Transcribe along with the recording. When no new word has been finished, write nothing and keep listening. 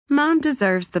Mom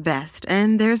deserves the best,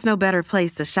 and there's no better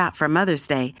place to shop for Mother's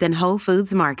Day than Whole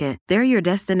Foods Market. They're your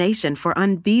destination for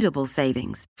unbeatable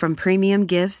savings, from premium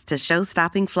gifts to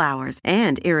show-stopping flowers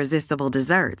and irresistible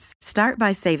desserts. Start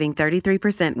by saving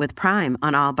 33% with Prime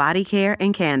on all body care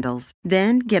and candles.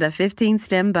 Then get a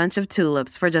 15-stem bunch of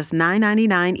tulips for just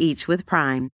 $9.99 each with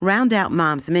Prime. Round out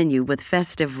Mom's menu with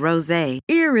festive rosé,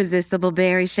 irresistible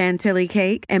berry chantilly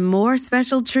cake, and more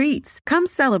special treats. Come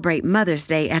celebrate Mother's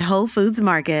Day at Whole Foods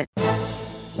Market.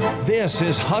 This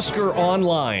is Husker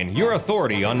Online, your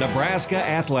authority on Nebraska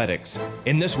athletics.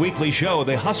 In this weekly show,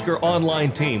 the Husker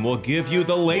Online team will give you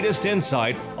the latest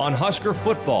insight on Husker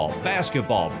football,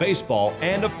 basketball, baseball,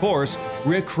 and of course,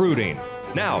 recruiting.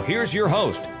 Now, here's your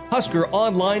host, Husker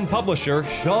Online publisher,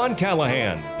 Sean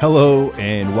Callahan. Hello,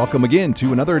 and welcome again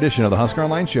to another edition of the Husker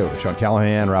Online Show. Sean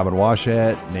Callahan, Robin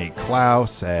Washett, Nate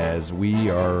Klaus, as we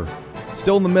are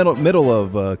still in the middle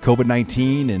of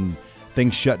COVID-19 and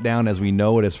things shut down as we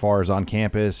know it as far as on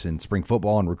campus and spring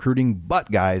football and recruiting. But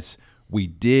guys, we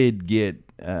did get,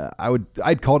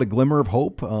 I'd call it a glimmer of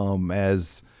hope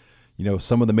as, you know,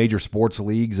 some of the major sports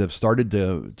leagues have started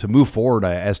to move forward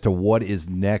as to what is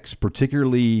next,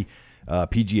 particularly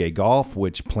PGA Golf,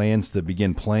 which plans to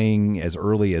begin playing as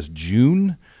early as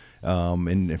June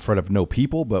in front of no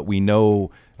people. But we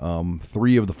know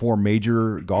 3 of the 4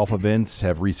 major golf events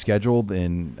have rescheduled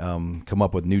and come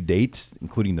up with new dates,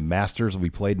 including the Masters will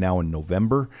be played now in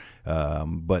November.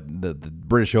 But the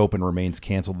British Open remains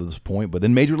canceled at this point. But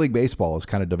then Major League Baseball is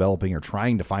kind of developing or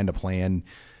trying to find a plan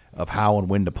of how and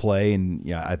when to play. And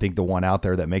yeah, I think the one out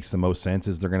there that makes the most sense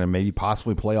is they're going to maybe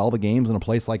possibly play all the games in a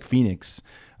place like Phoenix,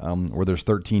 where there's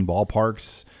 13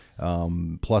 ballparks,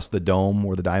 plus the Dome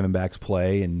where the Diamondbacks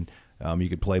play. And you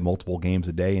could play multiple games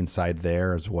a day inside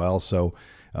there as well. So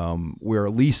we're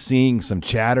at least seeing some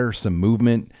chatter, some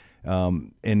movement.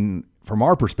 And from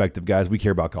our perspective, guys, we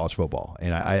care about college football.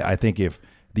 And I think if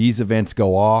these events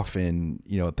go off and,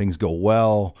 you know, things go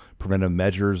well, preventive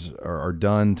measures are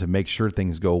done to make sure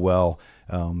things go well,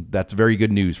 that's very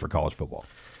good news for college football.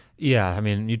 Yeah, I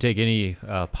mean, you take any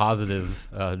positive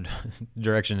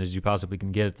direction as you possibly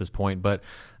can get at this point, but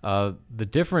the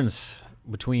difference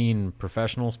between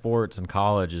professional sports and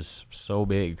college is so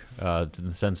big in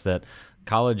the sense that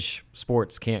college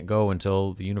sports can't go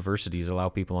until the universities allow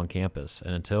people on campus,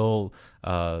 and until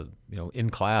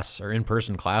in-class or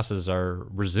in-person classes are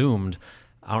resumed.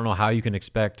 I don't know how you can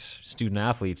expect student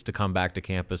athletes to come back to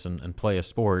campus and play a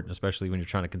sport, especially when you're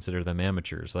trying to consider them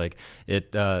amateurs. Like I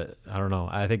don't know.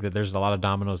 I think that there's a lot of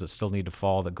dominoes that still need to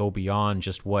fall that go beyond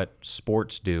just what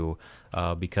sports do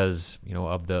because, you know,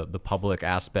 of the public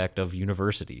aspect of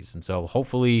universities. And so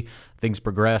hopefully things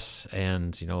progress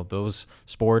and, you know, those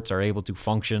sports are able to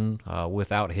function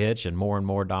without hitch, and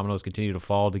more dominoes continue to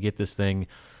fall to get this thing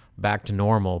back to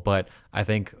normal. But I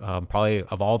think probably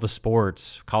of all the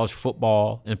sports, college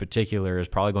football in particular is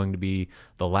probably going to be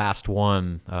the last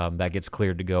one that gets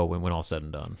cleared to go when all's said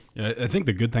and done. Yeah, I think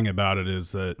the good thing about it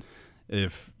is that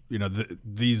if, you know,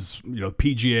 these, you know,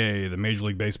 PGA, the Major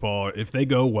League Baseball, if they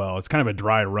go well, it's kind of a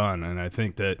dry run. And I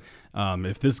think that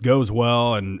if this goes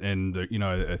well and you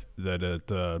know,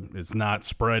 that it's not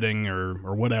spreading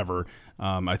or whatever,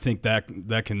 I think that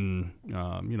can,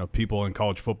 you know, people in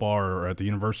college football or at the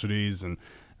universities and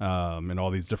all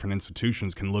these different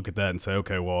institutions can look at that and say,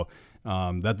 okay, well,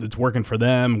 it's working for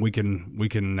them. We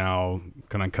can now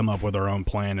kind of come up with our own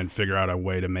plan and figure out a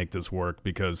way to make this work,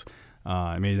 because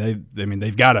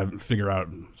they've got to figure out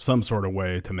some sort of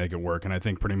way to make it work. And I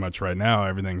think pretty much right now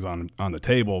everything's on the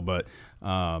table. But you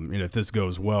know, if this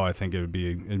goes well, I think it'd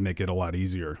make it a lot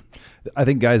easier. I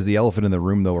think, guys, the elephant in the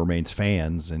room though remains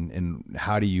fans, and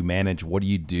how do you manage? What do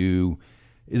you do?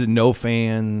 Is it no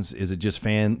fans? Is it just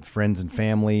friends and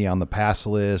family on the pass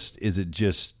list? Is it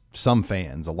just some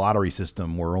fans? A lottery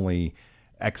system where only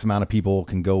X amount of people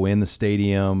can go in the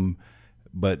stadium,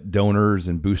 but donors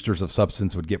and boosters of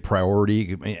substance would get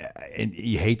priority. And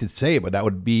you hate to say it, but that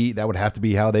would have to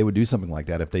be how they would do something like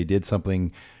that. If they did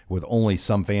something with only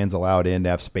some fans allowed in, to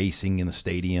have spacing in the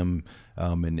stadium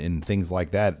and things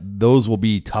like that, those will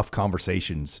be tough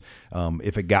conversations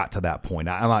if it got to that point.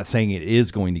 I'm not saying it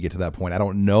is going to get to that point. I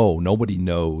don't know. Nobody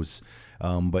knows.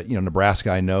 But, you know,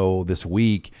 Nebraska, I know this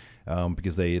week,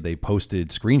 because they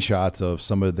posted screenshots of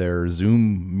some of their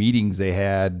Zoom meetings they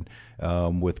had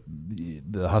with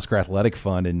the Husker Athletic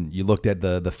Fund, and you looked at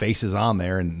the faces on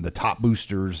there, and the top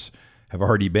boosters have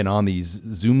already been on these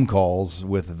Zoom calls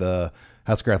with the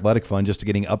Husker Athletic Fund just to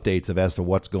getting updates as to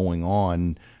what's going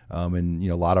on, and, you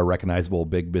know, a lot of recognizable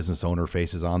big business owner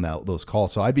faces on those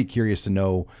calls. So I'd be curious to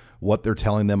know what they're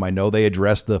telling them. I know they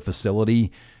addressed the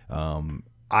facility.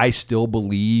 I still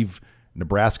believe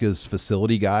Nebraska's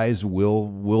facility guys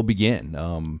will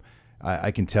begin.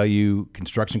 I can tell you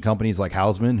construction companies like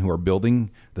Hausman who are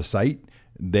building the site,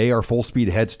 they are full speed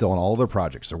ahead still on all of their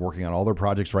projects. They're working on all their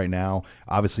projects right now.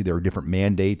 Obviously, there are different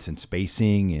mandates and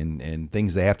spacing and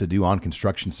things they have to do on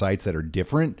construction sites that are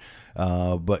different.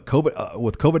 But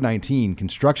with COVID-19,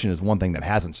 construction is one thing that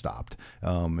hasn't stopped.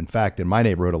 In fact, in my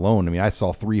neighborhood alone, I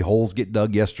saw 3 holes get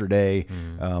dug yesterday.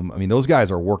 Those guys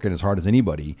are working as hard as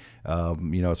anybody,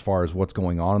 as far as what's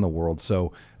going on in the world.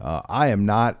 So I am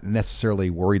not necessarily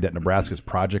worried that Nebraska's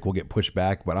project will get pushed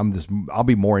back, but I'll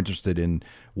be more interested in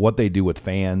what they do with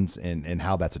fans and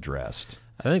how that's addressed.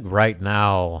 I think right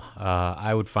now,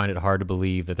 I would find it hard to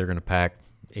believe that they're going to pack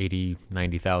 80,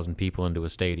 90,000 people into a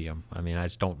stadium. I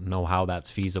just don't know how that's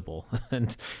feasible,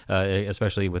 and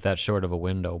especially with that short of a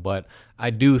window. But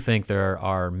I do think there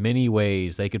are many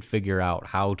ways they could figure out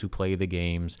how to play the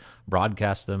games,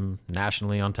 broadcast them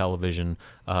nationally on television,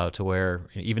 to where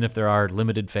even if there are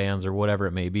limited fans or whatever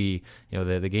it may be,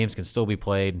 the games can still be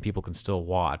played and people can still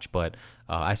watch. But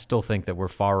I still think that we're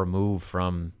far removed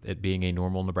from it being a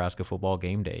normal Nebraska football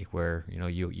game day, where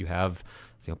you have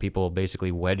people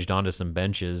basically wedged onto some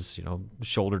benches,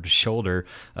 shoulder to shoulder.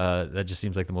 That just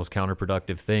seems like the most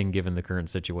counterproductive thing given the current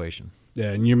situation.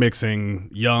 Yeah, and you're mixing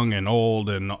young and old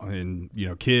and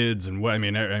kids and what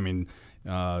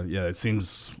it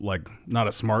seems like not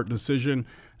a smart decision.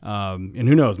 And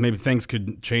who knows, maybe things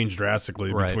could change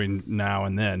drastically between now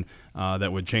and then.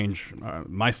 That would change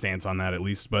my stance on that at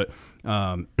least. But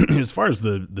as far as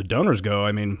the donors go,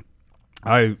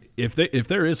 if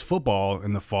there is football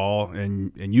in the fall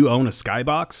and you own a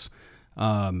skybox,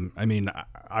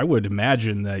 I would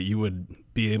imagine that you would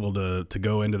be able to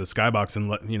go into the skybox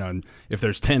and and if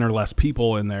there's 10 or less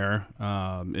people in there,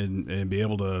 and be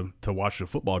able to watch the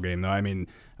football game. Though,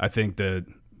 I think that.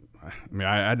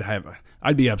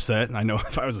 I'd be upset. I know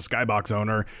if I was a skybox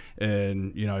owner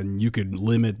and you could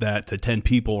limit that to 10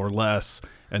 people or less,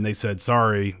 and they said,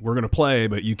 sorry, we're going to play,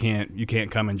 but you can't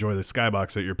come enjoy the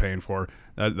skybox that you're paying for.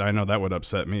 I know that would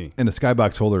upset me. And the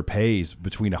skybox holder pays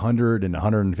between $100,000 and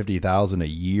 $150,000 a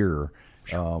year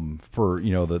for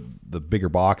the bigger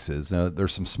boxes. Now,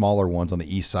 there's some smaller ones on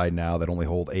the east side now that only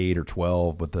hold 8 or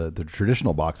 12, but the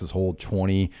traditional boxes hold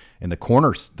 20, and the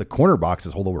corner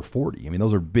boxes hold over 40.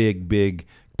 Those are big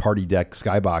party deck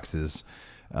skyboxes.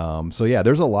 So yeah,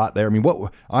 there's a lot there.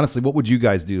 What would you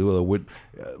guys do?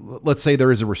 Let's say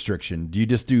there is a restriction. Do you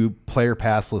just do player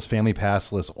passless, family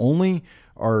passless only,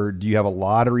 or do you have a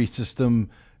lottery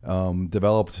system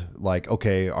developed? Like,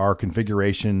 okay, our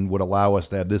configuration would allow us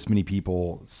to have this many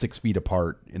people 6 feet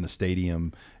apart in the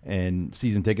stadium, and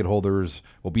season ticket holders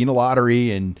will be in a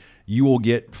lottery, and you will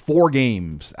get 4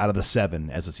 games out of the 7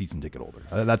 as a season ticket holder.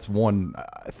 That's one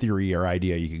theory or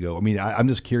idea you could go. I'm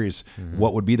just curious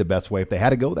what would be the best way if they had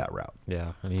to go that route.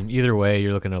 Yeah, either way,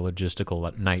 you're looking at a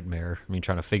logistical nightmare.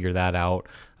 Trying to figure that out.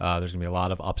 There's going to be a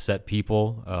lot of upset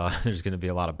people. There's going to be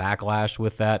a lot of backlash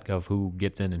with that of who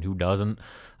gets in and who doesn't.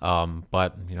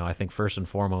 But I think first and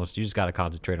foremost, you just got to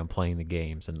concentrate on playing the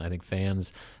games. And I think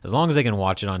fans, as long as they can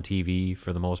watch it on TV,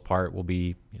 for the most part, will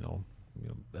be,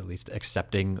 at least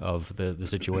accepting of the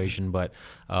situation. But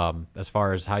as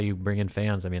far as how you bring in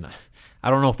fans, I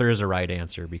don't know if there is a right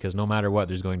answer, because no matter what,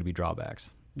 there's going to be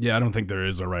drawbacks. Yeah, I don't think there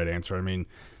is a right answer.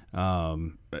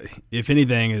 If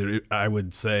anything, I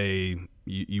would say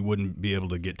you wouldn't be able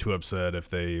to get too upset if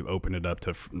they open it up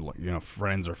to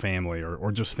friends or family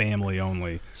or just family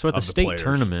only. So at the state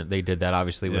tournament, they did that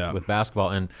obviously with basketball,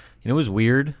 and it was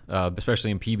weird,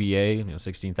 especially in PBA,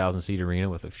 16,000 seat arena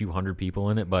with a few hundred people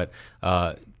in it, but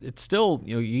it's still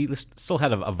you still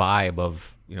had a vibe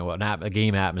of a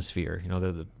game atmosphere.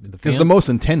 Because the most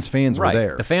intense fans were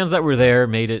there. The fans that were there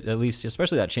made it, at least,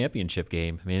 especially that championship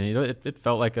game. It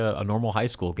felt like a normal high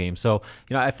school game. So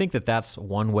I think that's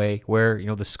one way where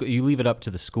you leave it up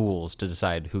to the schools to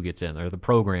decide who gets in, or the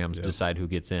programs decide who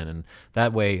gets in, and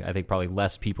that way I think probably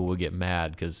less people would get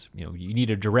mad, because you need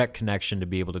a direct connection to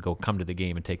be able to come to the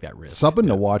game and take that risk. Something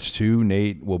to watch too,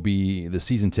 Nate, will be the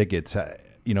season tickets.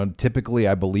 Typically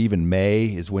I believe in May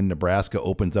is when Nebraska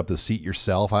opens up the seat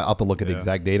yourself. I'll have to look at the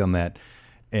exact date on that.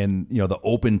 And the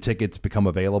open tickets become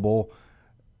available.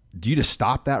 Do you just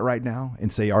stop that right now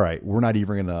and say, all right, we're not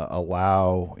even going to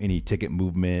allow any ticket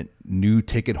movement, new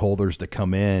ticket holders to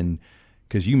come in?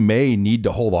 Because you may need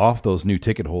to hold off those new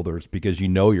ticket holders, because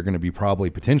you're going to be probably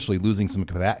potentially losing some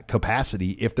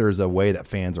capacity if there's a way that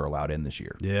fans are allowed in this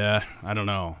year. Yeah, I don't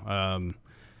know.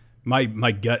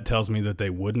 My gut tells me that they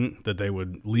wouldn't, that they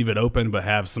would leave it open but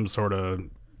have some sort of,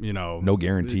 no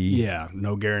guarantee. Yeah,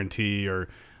 no guarantee, or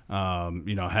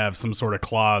have some sort of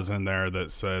clause in there that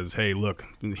says, hey, look,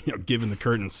 given the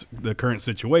current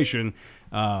situation,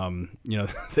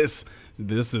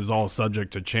 this is all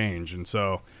subject to change. And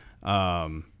so,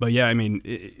 but yeah, I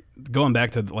mean, going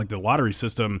back to like the lottery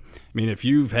system, I mean, if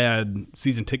you've had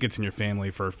season tickets in your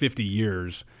family for 50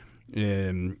 years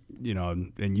and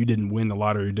you didn't win the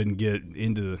lottery, didn't get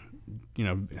into,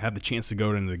 have the chance to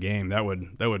go into the game, that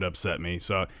would upset me.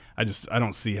 So I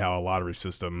don't see how a lottery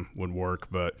system would work.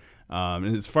 But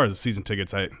as far as the season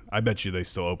tickets, I bet you they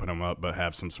still open them up, but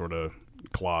have some sort of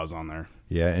clause on there.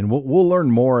 Yeah, and we'll learn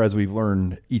more as we've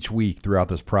learned each week throughout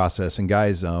this process. And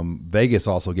guys, Vegas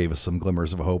also gave us some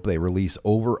glimmers of hope. They release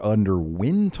over/under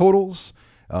win totals.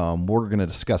 We're going to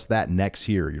discuss that next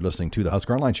here. You're listening to the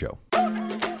Husker Online Show.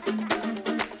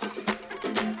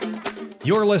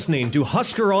 You're listening to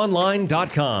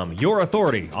HuskerOnline.com, your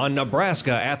authority on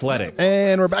Nebraska athletics.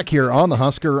 And we're back here on the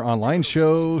Husker Online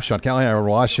Show. Sean Callahan, Robert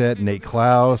Washett, Nate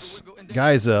Klaus.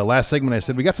 Guys, last segment I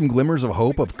said we got some glimmers of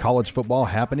hope of college football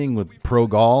happening with pro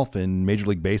golf and Major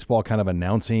League Baseball kind of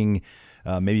announcing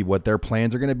maybe what their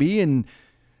plans are going to be. And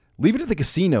leave it to the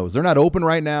casinos. They're not open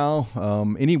right now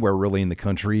anywhere really in the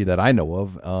country that I know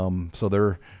of. So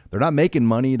they're not making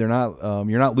money. They're not.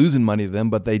 You're not losing money to them.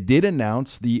 But they did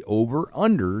announce the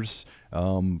over/unders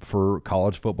for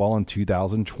college football in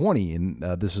 2020, and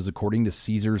this is according to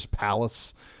Caesars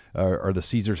Palace or the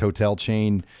Caesars Hotel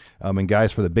chain. And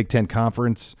guys, for the Big Ten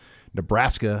Conference,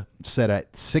 Nebraska set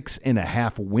at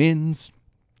 6.5 wins.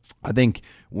 I think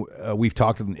we've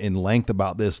talked in length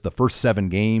about this. The first 7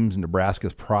 games,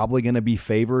 Nebraska's probably going to be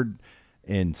favored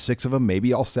in 6 of them,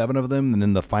 maybe all 7 of them. And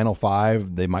then the final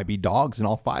 5, they might be dogs in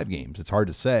all 5 games. It's hard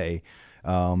to say.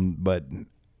 But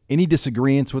any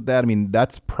disagreements with that? I mean,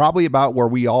 that's probably about where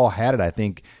we all had it, I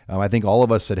think. I think all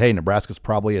of us said, hey, Nebraska's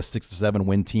probably a 6 to 7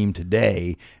 win team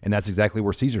today. And that's exactly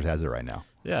where Caesars has it right now.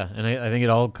 Yeah, and I think it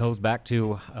all goes back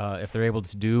to if they're able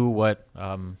to do what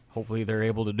hopefully they're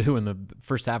able to do in the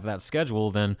first half of that schedule,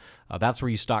 then that's where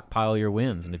you stockpile your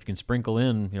wins. And if you can sprinkle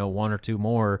in 1 or 2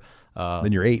 more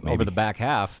then you're 8 maybe. Over the back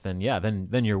half, then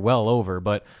then you're well over.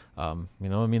 But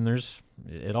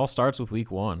it all starts with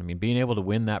week 1. I mean, being able to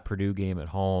win that Purdue game at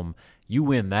home, you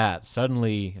win that,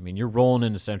 suddenly, I mean, you're rolling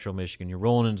into Central Michigan, you're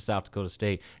rolling into South Dakota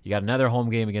State, you got another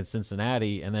home game against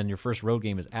Cincinnati, and then your first road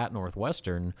game is at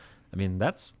Northwestern. I mean,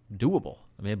 that's doable.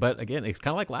 I mean, but again, it's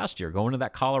kind of like last year, going to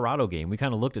that Colorado game. We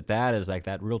kind of looked at that as like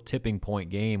that real tipping point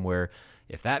game where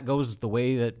if that goes the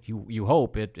way that you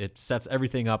hope, it sets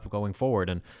everything up going forward.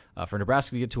 And for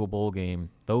Nebraska to get to a bowl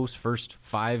game, those first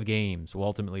 5 games will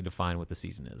ultimately define what the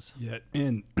season is. Yeah,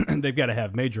 and they've got to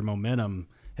have major momentum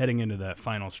heading into that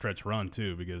final stretch run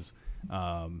too, because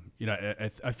I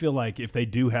feel like if they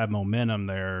do have momentum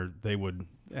there, they would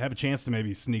have a chance to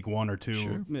maybe sneak 1 or 2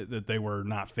 sure. that they were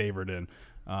not favored in.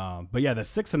 But yeah, the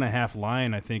 6.5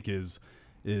 line I think is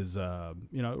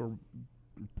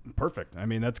perfect. I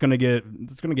mean, that's going to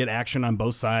get action on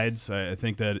both sides. I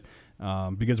think that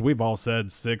because we've all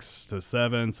said 6 to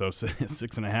 7, so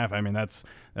 6.5. I mean, that's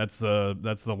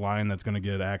the line that's going to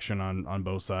get action on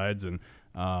both sides. And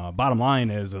bottom line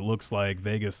is, it looks like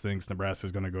Vegas thinks Nebraska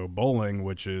is going to go bowling,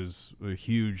 which is a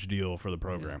huge deal for the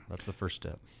program. Yeah, that's the first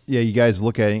step. Yeah, you guys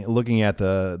looking at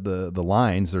the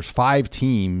lines. There's 5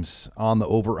 teams on the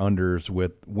over/unders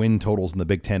with win totals in the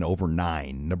Big Ten over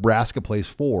 9. Nebraska plays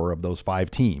 4 of those 5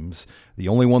 teams. The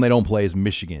only one they don't play is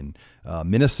Michigan.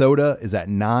 Minnesota is at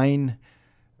 9.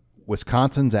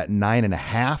 Wisconsin's at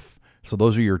 9.5. So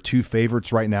those are your 2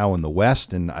 favorites right now in the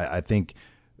West, and I think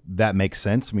that makes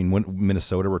sense. I mean, when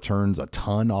Minnesota returns a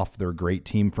ton off their great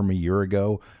team from a year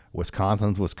ago.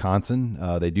 Wisconsin's Wisconsin.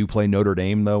 They do play Notre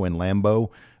Dame, though, in Lambeau.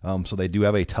 So they do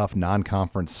have a tough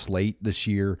non-conference slate this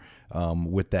year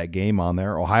with that game on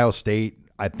there. Ohio State,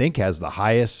 I think, has the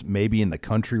highest maybe in the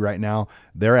country right now.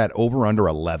 They're at over/under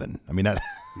 11. I mean,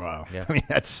 wow. Yeah. I mean,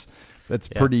 that's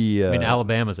pretty. I mean,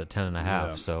 Alabama's at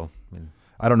 10.5, so I mean.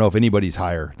 I don't know if anybody's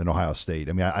higher than Ohio State.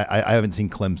 I mean, I haven't seen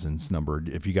Clemson's number.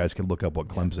 If you guys could look up what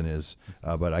Clemson is,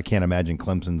 but I can't imagine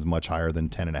Clemson's much higher than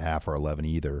 10.5 or 11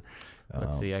 either.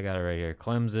 Let's see. I got it right here.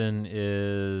 Clemson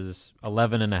is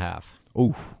 11.5.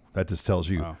 Oof, that just tells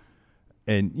you. Wow.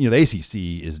 And, the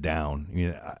ACC is down. I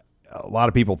mean, a lot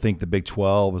of people think the Big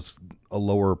 12 is a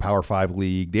lower Power 5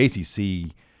 league. The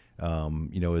ACC,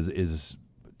 is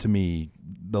to me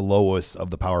the lowest of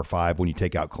the Power 5 when you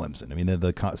take out Clemson. I mean,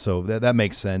 so that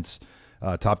makes sense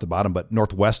top to bottom. But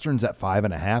Northwestern's at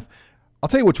 5.5. I'll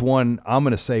tell you which one I'm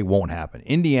going to say won't happen.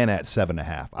 Indiana at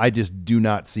 7.5. I just do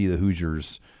not see the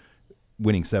Hoosiers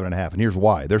winning 7.5. And here's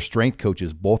why. Their strength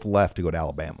coaches both left to go to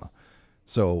Alabama.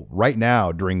 So right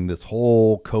now, during this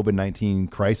whole COVID-19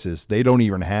 crisis, they don't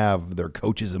even have their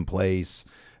coaches in place,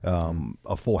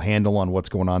 a full handle on what's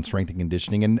going on, strength and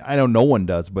conditioning. And I know no one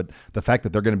does, but the fact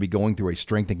that they're going to be going through a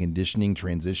strength and conditioning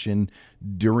transition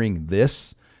during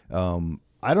this, I don't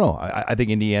know. I think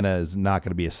Indiana is not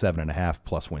going to be a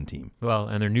 7.5+ win team. Well,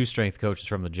 and their new strength coach is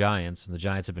from the Giants, and the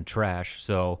Giants have been trash,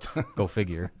 so go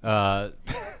figure. But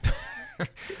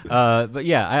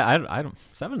yeah, I don't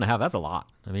 7.5. That's a lot.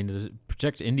 I mean, to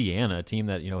protect Indiana, a team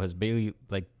that has barely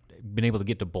been able to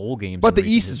get to bowl games. But the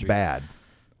East is bad.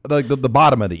 Like the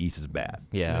bottom of the East is bad.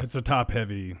 Yeah, it's a top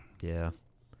heavy. Yeah.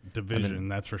 Division,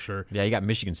 that's for sure. Yeah, you got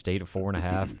Michigan State at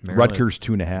 4.5. Rutgers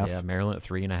 2.5. Yeah, Maryland at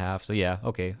 3.5. So yeah,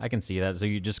 okay, I can see that. So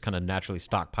you just kind of naturally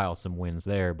stockpile some wins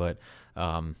there, but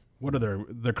what are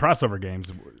their crossover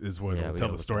games is what will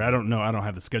tell the story. I don't know. I don't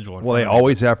have the schedule. Well, they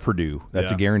always have Purdue.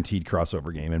 That's a guaranteed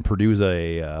crossover game, and Purdue's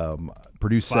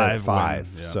Purdue's set at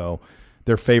 5. So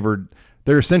they're favored.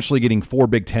 They're essentially getting 4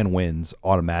 Big Ten wins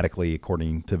automatically,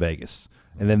 according to Vegas.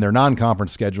 And then their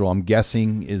non-conference schedule, I'm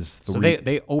guessing, is 3. So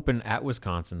they open at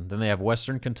Wisconsin. Then they have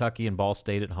Western Kentucky and Ball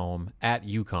State at home, at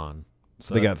UConn.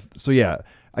 So I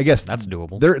guess that's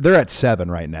doable. They're at 7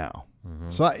 right now.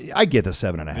 Mm-hmm. So I get the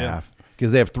 7.5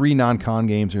 because they have 3 non-con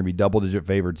games. They're going to be double-digit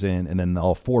favorites in, and then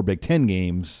all 4 Big Ten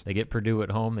games. They get Purdue at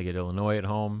home. They get Illinois at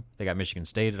home. They got Michigan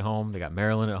State at home. They got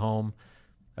Maryland at home.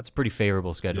 That's a pretty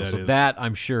favorable schedule. So that,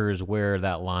 I'm sure, is where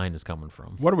that line is coming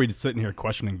from. What are we sitting here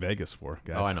questioning Vegas for,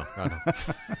 guys? Oh, I know.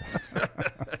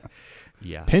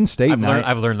 Yeah. Penn State.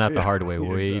 I've learned that the hard way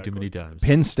way too many times.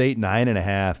 Penn State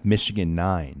 9.5, Michigan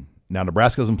 9. Now,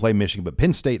 Nebraska doesn't play Michigan, but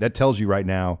Penn State, that tells you right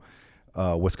now,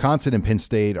 Wisconsin and Penn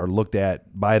State are looked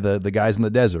at by the guys in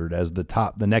the desert as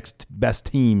the next best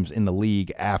teams in the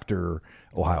league after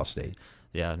Ohio State.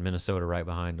 Yeah, and Minnesota right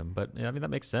behind them. But, yeah, I mean, that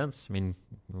makes sense. I mean,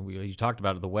 you talked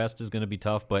about it. The West is going to be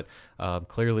tough, but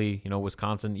clearly,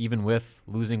 Wisconsin, even with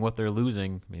losing what they're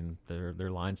losing, I mean,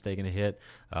 their line's taking a hit.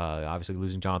 Obviously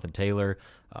losing Jonathan Taylor.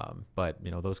 But,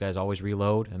 those guys always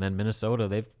reload. And then Minnesota,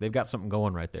 they've got something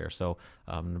going right there. So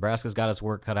Nebraska's got its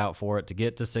work cut out for it to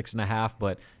get to 6.5.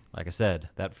 But, like I said,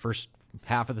 that first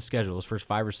half of the schedule, those first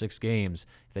 5 or 6 games,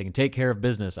 if they can take care of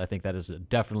business, I think that is a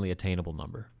definitely attainable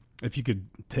number. If you could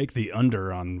take the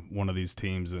under on one of these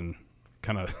teams and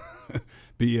kind of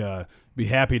be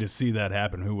happy to see that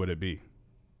happen, who would it be?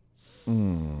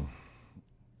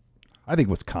 I think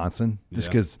Wisconsin, just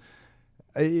because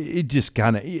it just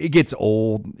it gets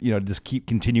old, just keep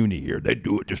continuing to hear they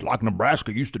do it just like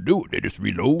Nebraska used to do it. They just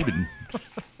reload and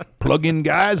plug in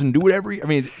guys and do whatever. I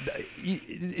mean,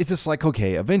 it's just like,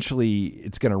 okay, eventually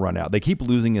it's going to run out. They keep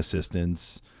losing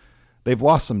assistants. They've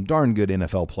lost some darn good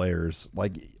NFL players.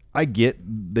 Like, I get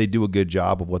they do a good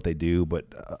job of what they do, but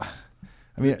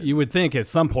I mean, you would think at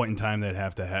some point in time they'd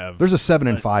have to have. There's a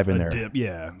 7-5 in there.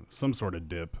 Dip, some sort of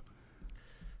dip.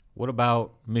 What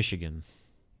about Michigan?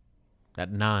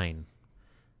 At 9,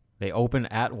 they open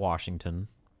at Washington.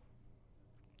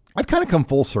 I've kind of come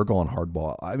full circle on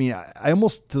Hardball. I mean, I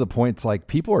almost to the point it's like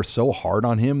people are so hard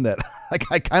on him that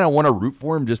I kind of want to root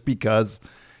for him just because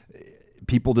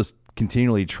people just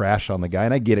continually trash on the guy,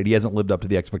 and I get it. He hasn't lived up to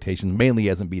the expectations. Mainly, he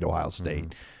hasn't beat Ohio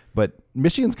State. But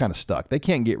Michigan's kind of stuck. They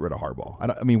can't get rid of Harbaugh.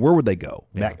 I mean, where would they go?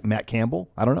 Yeah. Matt Campbell?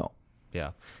 I don't know.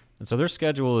 Yeah. And so their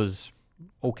schedule is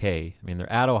okay. I mean,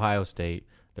 they're at Ohio State,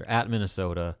 they're at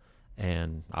Minnesota,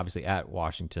 and obviously at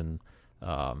Washington.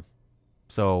 But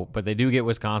they do get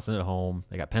Wisconsin at home.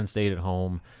 They got Penn State at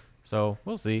home. So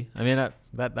we'll see. I mean,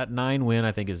 that 9 win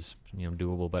I think is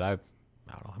doable, but I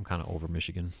don't know. I'm kind of over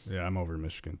Michigan. Yeah, I'm over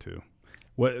Michigan too.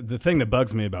 The thing that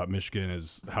bugs me about Michigan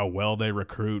is how well they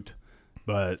recruit,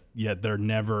 but yet they're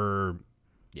never.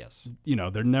 Yes.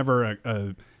 They're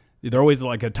never they're always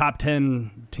like a top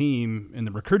 10 team in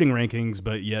the recruiting rankings,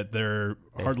 but yet they're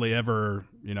hardly ever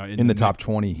in the top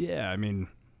 20. Yeah, I mean,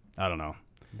 I don't know.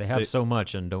 They have so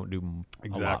much and don't do a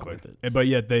lot with it. But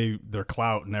yet their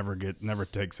clout never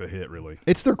takes a hit, really.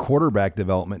 It's their quarterback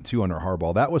development, too, under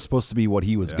Harbaugh. That was supposed to be what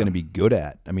he was going to be good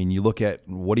at. I mean, you look at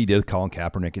what he did with Colin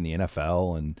Kaepernick in the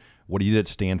NFL and what he did at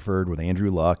Stanford with Andrew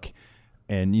Luck.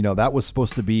 And, that was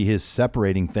supposed to be his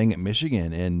separating thing at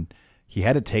Michigan. And he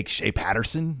had to take Shea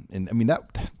Patterson. And, I mean,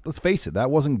 let's face it,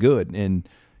 that wasn't good. And,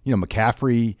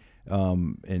 McCaffrey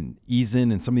and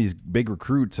Eason and some of these big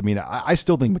recruits. I mean, I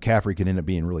still think McCaffrey could end up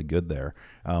being really good there.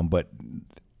 But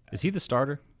is he the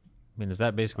starter? I mean, is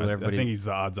that basically what everybody? I think he's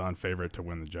the odds-on favorite to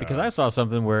win the job. Because I saw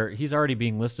something where he's already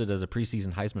being listed as a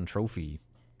preseason Heisman Trophy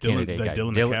candidate.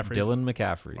 Dylan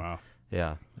McCaffrey. Wow.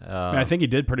 Yeah. I think he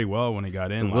did pretty well when he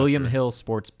got in. The William Hill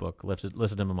Sportsbook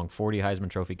listed him among 40 Heisman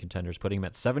Trophy contenders, putting him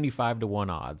at 75-1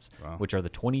 odds, which are the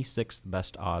 26th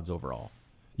best odds overall.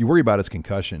 you worry about his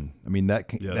concussion. I mean, that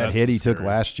hit he took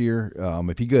last year,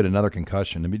 if he got another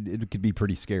concussion, I mean, it could be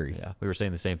pretty scary. Yeah, we were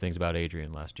saying the same things about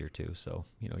Adrian last year too. So,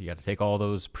 you got to take all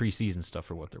those preseason stuff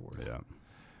for what they're worth. Yeah.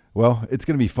 Well, it's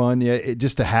going to be fun. Yeah,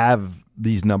 just to have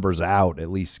these numbers out at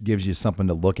least gives you something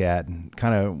to look at and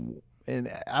kind of.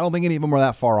 And I don't think any of them are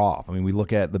that far off. I mean, we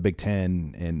look at the Big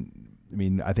Ten, and I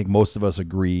mean, I think most of us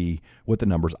agree with the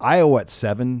numbers. Iowa at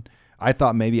 7. I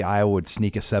thought maybe Iowa would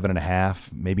sneak a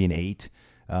 7.5, maybe an 8.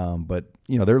 But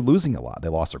they're losing a lot. They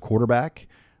lost their quarterback.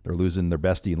 They're losing their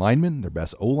best D lineman, their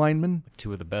best O lineman,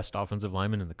 2 of the best offensive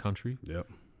linemen in the country. Yep.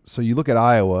 So you look at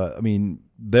Iowa, I mean,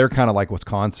 they're kind of like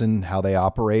Wisconsin, how they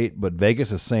operate, but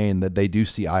Vegas is saying that they do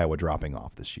see Iowa dropping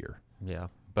off this year. Yeah,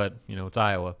 but, it's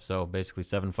Iowa, so basically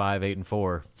 7-5,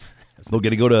 8-4. They'll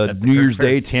get to go to New Year's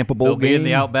Day, Tampa Bowl They'll game. be in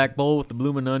the Outback Bowl with the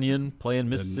Bloomin' Onion, playing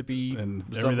Mississippi. And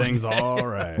everything's all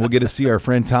right. We'll get to see our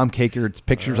friend Tom Kakert's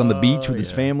pictures on the beach with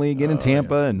his family again in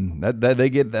Tampa, and that they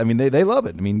get. I mean, they love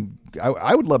it. I mean,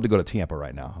 I would love to go to Tampa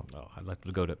right now. Oh, I'd like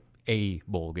to go to a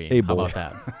bowl game. A bowl. How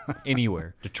about that?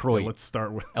 Anywhere. Detroit. Let's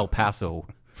start with El Paso.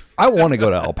 I want to go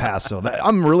to El Paso.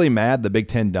 I'm really mad the Big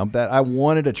Ten dumped that. I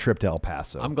wanted a trip to El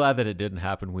Paso. I'm glad that it didn't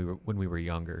happen when we were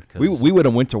younger. We would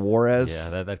have went to Juarez.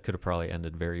 Yeah, that could have probably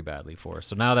ended very badly for us.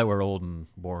 So now that we're old and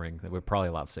boring, we're probably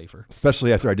a lot safer.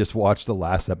 Especially after I just watched the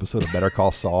last episode of Better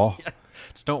Call Saul. Yeah.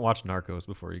 Just don't watch Narcos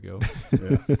before you go.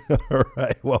 All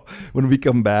right. Well, when we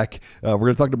come back, we're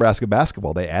going to talk Nebraska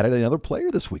basketball. They added another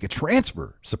player this week, a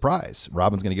transfer. Surprise.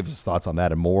 Robin's going to give us his thoughts on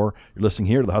that and more. You're listening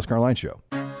here to the Husker Online Show.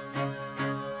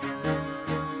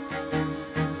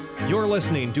 You're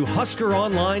listening to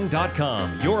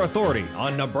HuskerOnline.com, your authority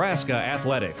on Nebraska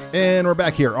athletics. And we're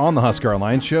back here on the Husker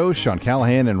Online Show. Sean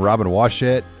Callahan and Robin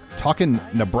Washett talking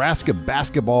Nebraska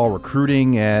basketball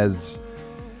recruiting as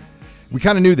we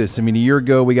kind of knew this. I mean, a year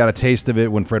ago, we got a taste of it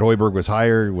when Fred Hoiberg was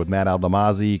hired with Matt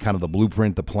Abdelmazi, kind of the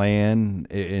blueprint, the plan.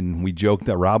 And we joked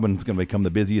that Robin's going to become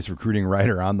the busiest recruiting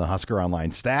writer on the Husker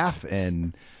Online staff.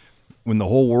 And when the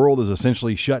whole world is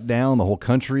essentially shut down, the whole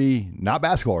country, not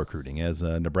basketball recruiting, as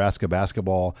Nebraska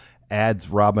basketball adds,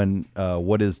 Robin,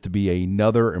 what is to be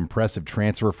another impressive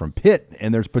transfer from Pitt,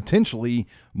 and there's potentially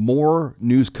more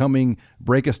news coming.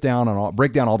 Break down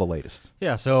all the latest.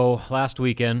 Yeah, so last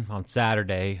weekend on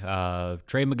Saturday,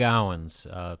 Trey McGowan's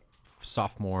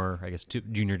sophomore, I guess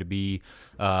junior to be,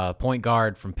 point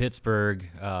guard from Pittsburgh,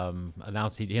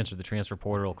 announced he entered the transfer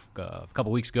portal a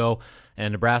couple weeks ago,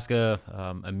 and Nebraska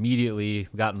immediately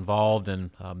got involved,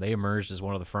 and they emerged as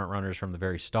one of the front runners from the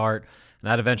very start. And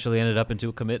that eventually ended up into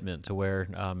a commitment to where,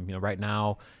 right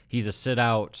now he's a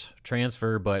sit-out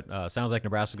transfer, but sounds like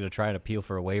Nebraska's going to try and appeal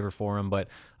for a waiver for him. But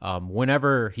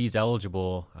whenever he's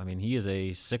eligible, I mean, he is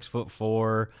a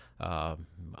 6'4",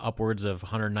 upwards of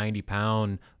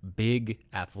 190-pound, big,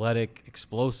 athletic,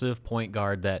 explosive point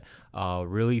guard that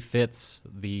really fits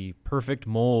the perfect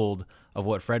mold of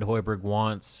what Fred Hoiberg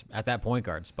wants at that point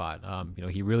guard spot.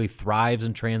 He really thrives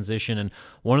in transition, and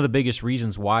one of the biggest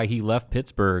reasons why he left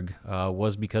Pittsburgh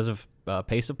was because of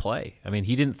pace of play. I mean,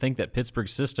 he didn't think that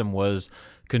Pittsburgh's system was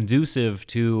conducive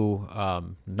to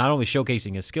not only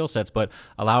showcasing his skill sets, but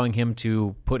allowing him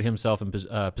to put himself in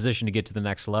position to get to the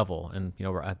next level. And,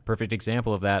 a perfect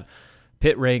example of that,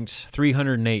 Pitt ranked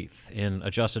 308th in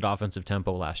adjusted offensive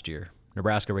tempo last year.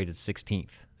 Nebraska rated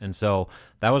 16th. And so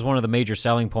that was one of the major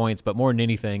selling points, but more than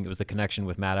anything, it was the connection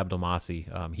with Matt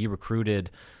Abdelmazi. He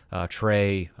recruited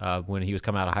Trey when he was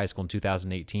coming out of high school in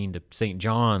 2018 to St.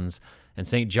 John's, and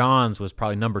St. John's was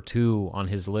probably number 2 on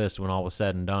his list when all was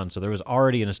said and done. So there was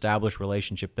already an established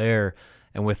relationship there.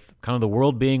 And with kind of the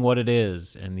world being what it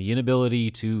is and the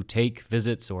inability to take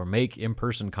visits or make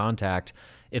in-person contact,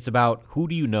 it's about who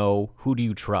do you know, who do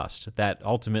you trust. That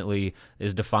ultimately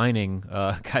is defining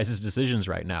guys' decisions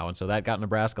right now. And so that got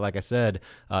Nebraska, like I said,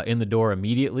 in the door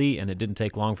immediately, and it didn't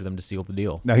take long for them to seal the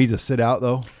deal. Now he's a sit-out,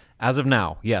 though? As of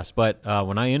now, yes. But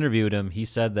when I interviewed him, he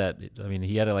said that,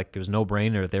 he had it was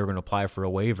no-brainer that they were going to apply for a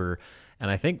waiver. And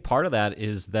I think part of that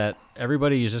is that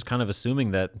everybody is just kind of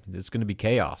assuming that it's going to be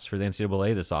chaos for the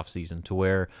NCAA this offseason, to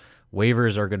where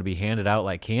waivers are going to be handed out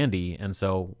like candy. And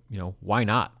so, why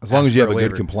not? As long as you have a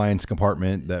good compliance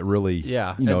compartment that really,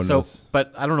 yeah. knows.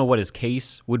 But I don't know what his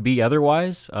case would be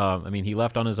otherwise. He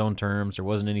left on his own terms. There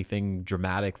wasn't anything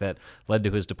dramatic that led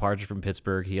to his departure from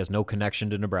Pittsburgh. He has no connection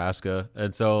to Nebraska.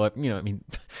 And so,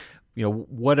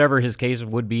 whatever his case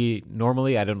would be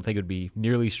normally, I don't think it would be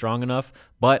nearly strong enough.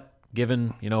 But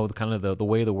given, kind of the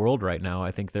way of the world right now,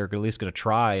 I think they're at least going to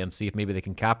try and see if maybe they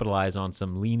can capitalize on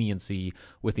some leniency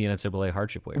with the NCAA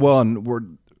hardship waivers. Well,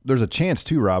 and there's a chance,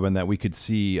 too, Robin, that we could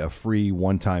see a free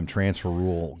one-time transfer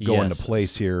rule go into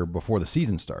place here before the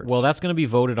season starts. Well, that's going to be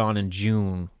voted on in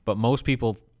June, but most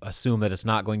people assume that it's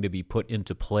not going to be put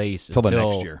into place until until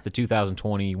the next year, the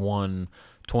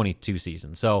 2021-22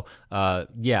 season. So,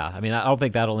 yeah, I mean, I don't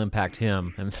think that'll impact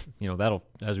him. And, that'll,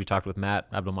 as we talked with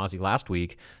Matt Abdelmazi last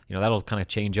week, that'll kind of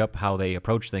change up how they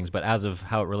approach things. But as of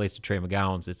how it relates to Trey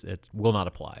McGowan's, it will not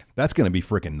apply. That's going to be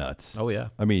freaking nuts. Oh, yeah.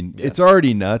 I mean, it's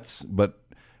already nuts, but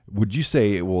would you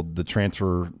say the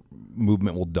transfer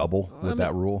movement will double with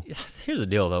that rule? Here's the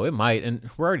deal, though. It might. And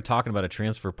we're already talking about a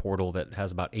transfer portal that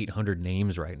has about 800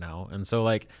 names right now. And so,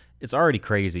 it's already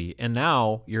crazy. And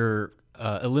now you're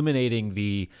eliminating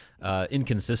the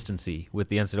inconsistency with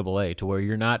the NCAA to where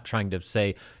you're not trying to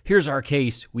say, here's our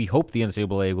case. We hope the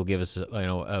NCAA will give us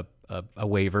a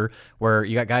waiver, where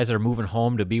you got guys that are moving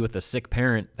home to be with a sick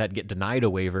parent that get denied a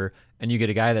waiver, and you get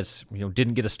a guy that's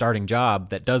didn't get a starting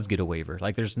job that does get a waiver.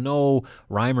 There's no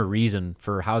rhyme or reason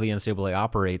for how the NCAA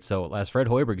operates. So as Fred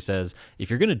Hoiberg says, if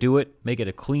you're going to do it, make it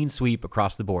a clean sweep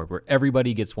across the board where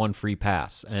everybody gets one free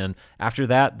pass. And after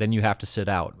that, then you have to sit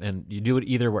out. And you do it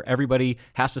either where everybody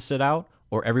has to sit out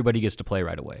or everybody gets to play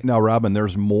right away. Now, Robin,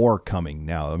 there's more coming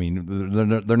now. I mean,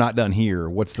 they're not done here.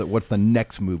 What's the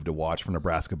next move to watch for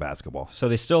Nebraska basketball? So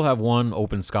they still have one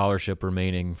open scholarship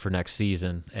remaining for next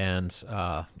season, and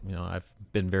I've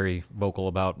been very vocal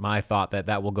about my thought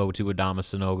that will go to Adama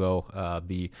Sanogo,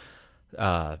 the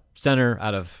center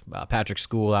out of Patrick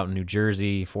School out in New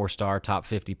Jersey, 4-star, top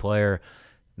 50 player.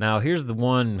 Now, here's the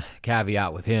one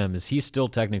caveat with him is he's still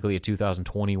technically a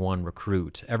 2021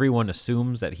 recruit. Everyone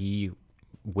assumes that he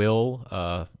will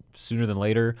sooner than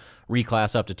later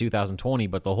reclass up to 2020,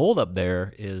 but the holdup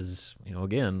there is,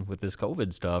 again, with this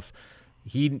COVID stuff,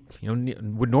 he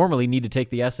would normally need to take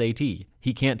the SAT.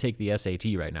 He can't take the SAT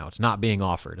right now. It's not being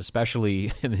offered,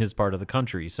 especially in his part of the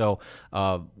country. So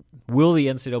will the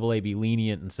NCAA be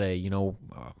lenient and say,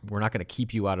 we're not going to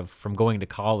keep you from going to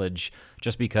college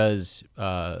just because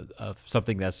of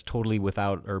something that's totally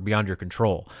without or beyond your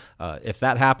control? If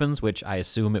that happens, which I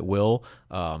assume it will,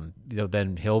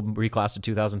 then he'll reclass to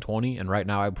 2020. And right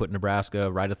now I put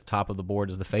Nebraska right at the top of the board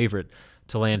as the favorite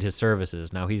to land his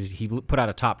services. Now he put out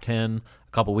a top 10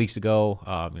 a couple weeks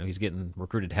ago. He's getting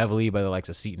recruited heavily by the likes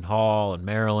of Seton Hall and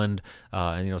Maryland,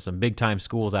 and some big time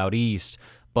schools out east.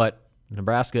 But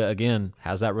Nebraska again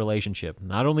has that relationship.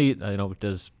 Not only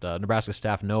does Nebraska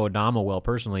staff know Adama well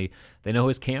personally, they know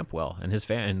his camp well and his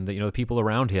and the people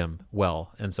around him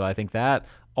well. And so I think that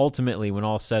ultimately, when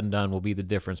all said and done, will be the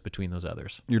difference between those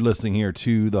others. You're listening here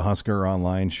to the Husker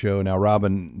Online Show. Now,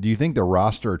 Robin, do you think the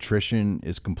roster attrition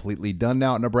is completely done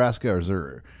now at Nebraska, or is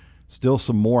there still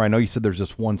some more? I know you said there's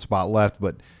just one spot left,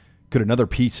 but could another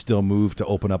piece still move to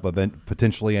open up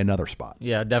potentially another spot?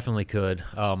 Yeah, definitely could.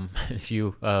 If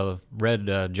you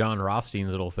read John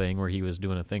Rothstein's little thing where he was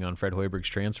doing a thing on Fred Hoiberg's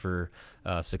transfer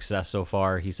success so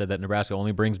far, he said that Nebraska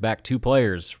only brings back 2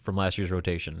 players from last year's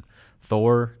rotation,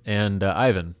 Thor and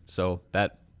Ivan. So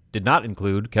that did not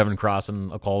include Kevin Cross and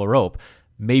Akala Rope.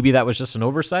 Maybe that was just an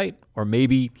oversight, or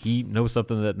maybe he knows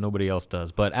something that nobody else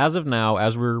does. But as of now,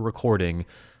 as we're recording,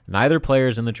 neither player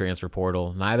is in the transfer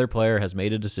portal. Neither player has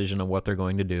made a decision on what they're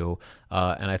going to do.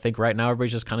 And I think right now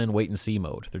everybody's just kind of in wait-and-see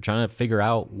mode. They're trying to figure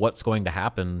out what's going to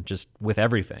happen just with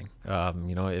everything.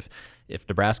 If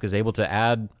Nebraska is able to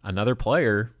add another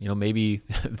player, maybe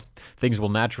things will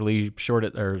naturally sort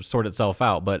itself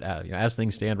out. But as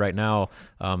things stand right now,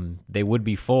 they would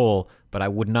be full. But I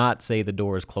would not say the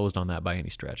door is closed on that by any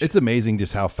stretch. It's amazing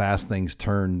just how fast things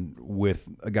turn with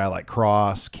a guy like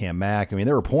Cross, Cam Mack. I mean,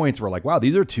 there were points where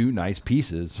these are 2 nice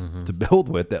pieces to build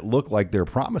with that look like they're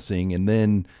promising. And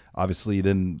then, obviously,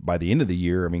 by the end of the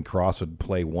year, Cross would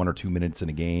play 1 or 2 minutes in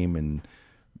a game and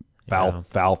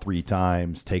foul 3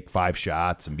 times, take 5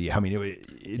 shots, and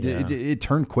it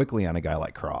turned quickly on a guy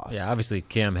like Cross. Yeah, obviously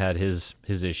Cam had his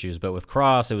issues, but with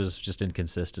Cross, it was just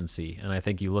inconsistency. And I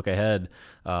think you look ahead,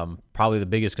 probably the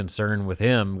biggest concern with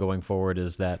him going forward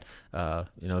is that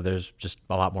there's just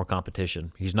a lot more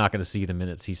competition. He's not going to see the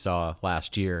minutes he saw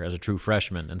last year as a true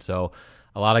freshman, and so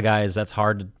a lot of guys, that's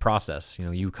hard to process.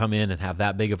 You come in and have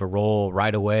that big of a role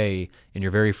right away in your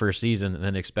very first season and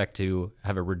then expect to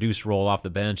have a reduced role off the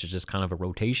bench as just kind of a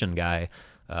rotation guy.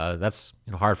 That's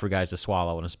hard for guys to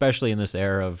swallow, and especially in this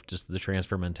era of just the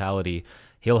transfer mentality.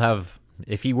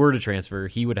 If he were to transfer,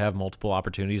 he would have multiple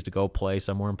opportunities to go play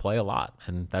somewhere and play a lot.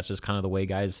 And that's just kind of the way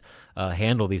guys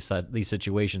handle these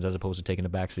situations as opposed to taking a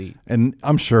back seat. And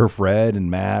I'm sure Fred and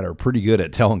Matt are pretty good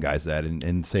at telling guys that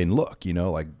and saying, look,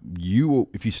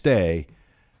 if you stay,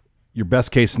 your best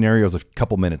case scenario is a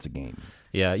couple minutes a game.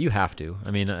 Yeah, you have to.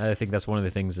 I think that's one of the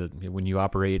things that when you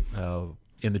operate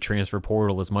in the transfer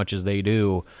portal as much as they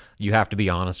do, you have to be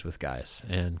honest with guys,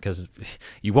 and because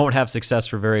you won't have success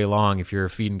for very long if you're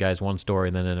feeding guys one story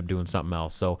and then end up doing something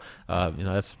else. So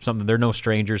that's something they're no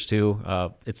strangers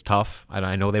to. It's tough.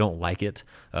 I know they don't like it,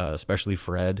 especially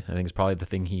Fred. I think it's probably the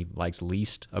thing he likes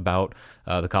least about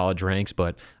the college ranks.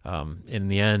 But in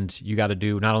the end, you got to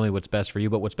do not only what's best for you,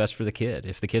 but what's best for the kid.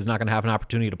 If the kid's not going to have an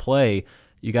opportunity to play,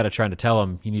 you got to try to tell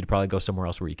them you need to probably go somewhere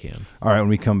else where you can. All right, when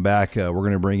we come back, we're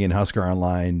going to bring in Husker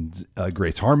Online's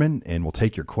Grace Harmon, and we'll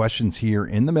take your questions here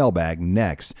in the mailbag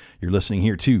next. You're listening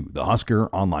here to the Husker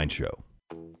Online Show.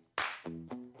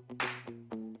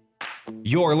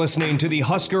 You're listening to the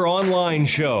Husker Online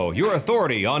Show, your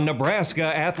authority on Nebraska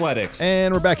athletics.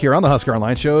 And we're back here on the Husker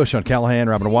Online Show. Sean Callahan,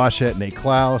 Robin Washett, Nate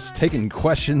Klaus, taking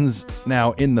questions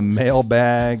now in the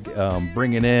mailbag,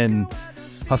 bringing in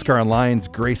Husker Online's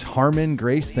Grace Harmon.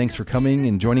 Grace, thanks for coming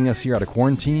and joining us here out of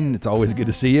quarantine. It's always good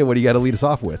to see you. What do you got to lead us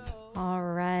off with? All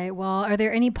right. Well, are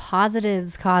there any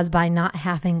positives caused by not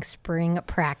having spring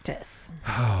practice?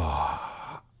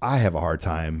 I have a hard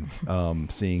time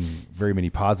seeing very many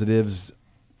positives.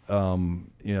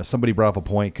 Somebody brought up a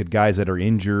point. Could guys that are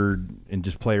injured and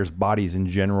just players' bodies in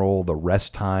general, the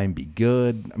rest time be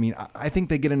good? I mean, I think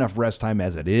they get enough rest time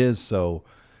as it is. So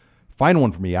find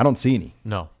one for me. I don't see any.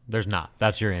 No, there's not.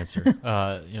 That's your answer.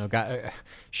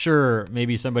 Sure,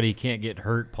 maybe somebody can't get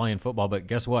hurt playing football, but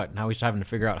guess what? Now he's having to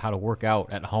figure out how to work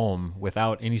out at home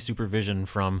without any supervision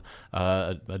from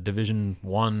a Division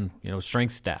I,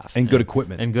 strength staff and good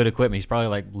equipment. He's probably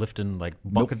like lifting like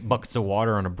buckets of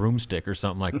water on a broomstick or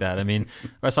something like that. I mean,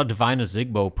 I saw Divina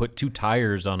Zigbo put 2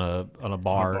 tires on a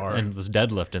bar and was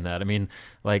deadlifting that. I mean,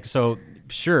 so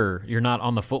sure, you're not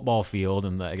on the football field,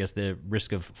 and I guess the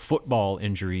risk of football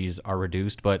injuries are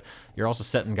reduced, but you're also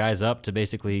setting guys up to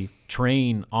basically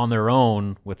train on their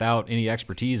own without any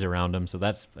expertise around them. So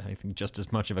that's, I think, just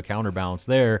as much of a counterbalance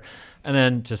there. And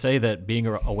then to say that being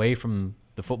away from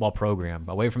the football program,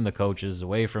 away from the coaches,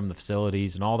 away from the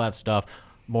facilities and all that stuff,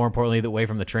 more importantly, away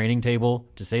from the training table,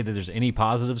 to say that there's any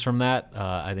positives from that,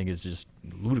 I think is just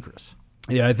ludicrous.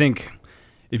 Yeah, I think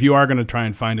if you are going to try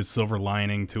and find a silver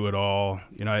lining to it all,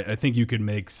 I think you could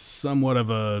make somewhat of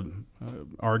a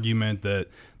argument that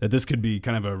this could be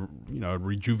kind of a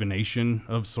rejuvenation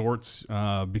of sorts,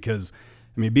 because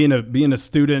being a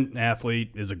student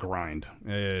athlete is a grind,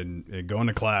 and going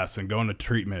to class and going to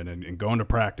treatment and going to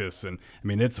practice, and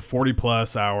it's a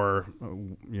 40+ hour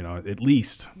at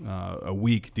least a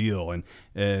week deal,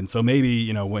 and so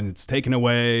maybe when it's taken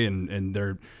away and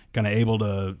they're kind of able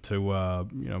to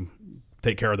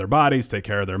take care of their bodies, take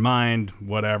care of their mind,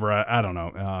 whatever. I don't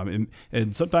know.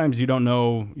 And sometimes you don't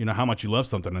know, how much you love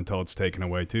something until it's taken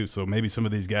away too. So maybe some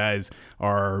of these guys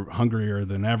are hungrier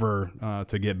than ever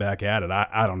to get back at it.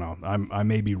 I don't know. I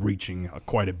may be reaching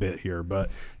quite a bit here,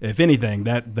 but if anything,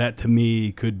 that to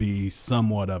me could be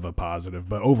somewhat of a positive.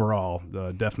 But overall,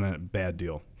 definite bad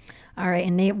deal. All right,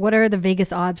 and Nate, what are the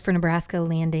Vegas odds for Nebraska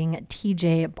landing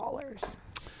TJ Bowlers?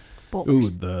 Ooh,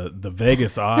 the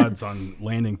Vegas odds on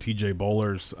landing TJ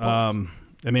Bowlers.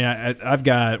 I've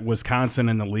got Wisconsin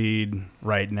in the lead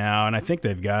right now, and I think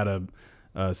they've got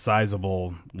a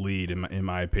sizable lead in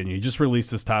my opinion. He just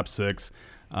released his top 6.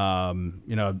 If I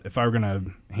were going to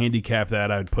handicap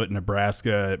that, I'd put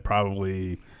Nebraska at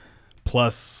probably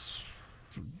plus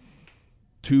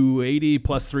 280,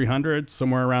 plus 300,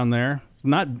 somewhere around there.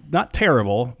 Not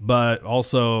terrible, but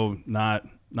also not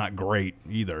great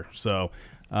either. So.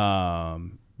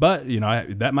 But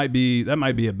that might be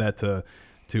a bet to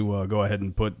go ahead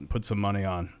and put some money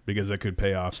on, because that could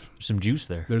pay off. Some juice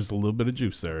there. There's a little bit of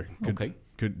juice there.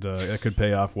 That could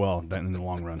pay off well in the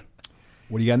long run.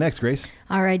 What do you got next, Grace?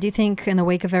 All right. Do you think in the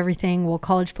wake of everything, will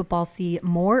college football see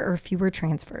more or fewer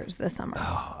transfers this summer?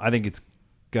 I think it's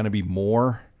going to be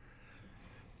more,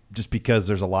 just because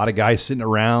there's a lot of guys sitting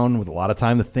around with a lot of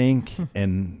time to think,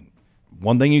 and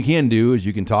one thing you can do is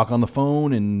you can talk on the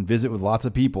phone and visit with lots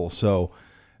of people. So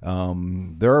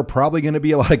there are probably going to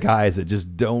be a lot of guys that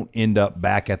just don't end up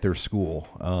back at their school,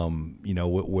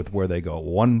 with where they go.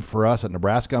 One for us at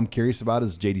Nebraska I'm curious about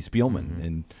is J.D. Spielman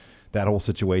and that whole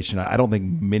situation. I don't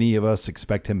think many of us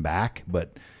expect him back,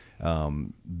 but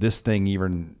this thing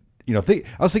even, I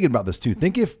was thinking about this too.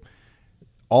 Think if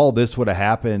all this would have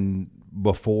happened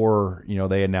before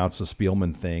they announced the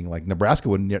Spielman thing, like Nebraska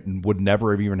would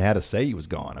never have even had to say he was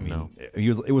gone.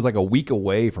 It was like a week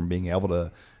away from being able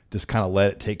to just kind of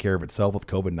let it take care of itself with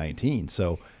COVID-19.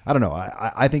 So I don't know.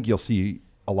 I think you'll see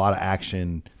a lot of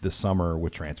action this summer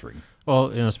with transferring.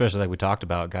 Well, especially like we talked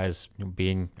about, guys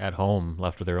being at home,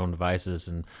 left with their own devices,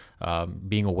 and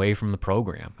being away from the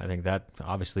program. I think that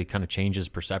obviously kind of changes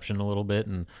perception a little bit,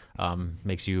 and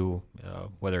makes you,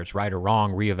 whether it's right or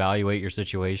wrong, reevaluate your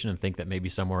situation and think that maybe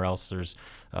somewhere else there's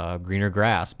greener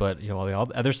grass. But the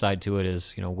other side to it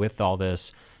is, with all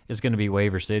this, it's going to be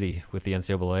waiver city with the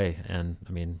NCAA. And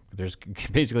I mean, there's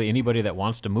basically anybody that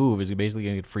wants to move is basically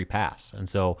going to get a free pass. And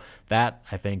so that,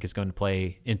 I think, is going to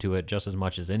play into it just as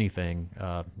much as anything.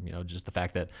 Just the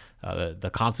fact that the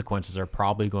consequences are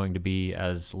probably going to be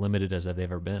as limited as they've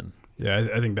ever been. Yeah,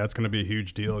 I think that's going to be a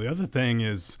huge deal. The other thing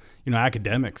is,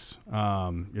 academics.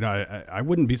 I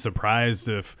wouldn't be surprised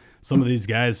if some of these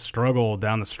guys struggle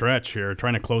down the stretch here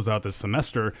trying to close out this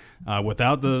semester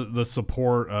without the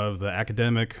support of the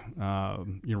academic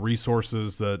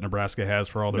resources that Nebraska has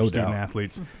for all their student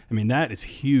athletes. I mean, that is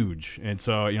huge. And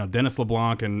so, Dennis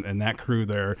LeBlanc and that crew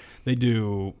there, they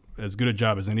do as good a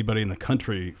job as anybody in the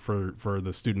country for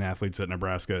the student athletes at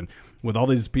Nebraska. And with all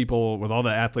these people, with all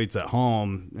the athletes at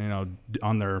home,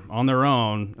 on their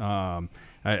own,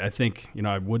 I think,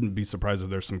 I wouldn't be surprised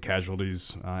if there's some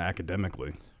casualties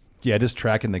academically. Yeah, just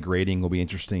tracking the grading will be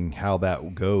interesting how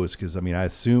that goes, because, I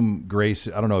assume, Grace,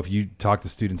 I don't know if you talk to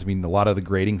students, a lot of the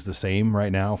grading's the same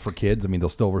right now for kids. They'll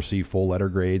still receive full letter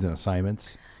grades and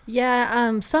assignments.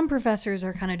 Yeah, some professors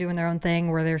are kind of doing their own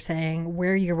thing where they're saying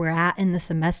where you were at in the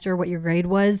semester, what your grade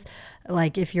was.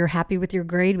 Like, if you're happy with your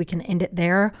grade, we can end it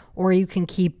there, or you can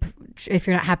keep, if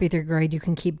you're not happy with your grade, you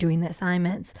can keep doing the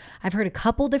assignments. I've heard a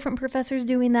couple different professors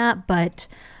doing that, but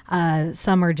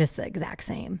some are just the exact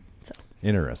same. So.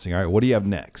 Interesting. All right, what do you have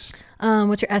next?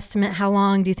 What's your estimate? How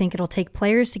long do you think it'll take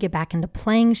players to get back into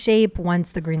playing shape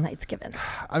once the green light's given?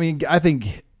 I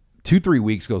think 2-3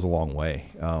 weeks goes a long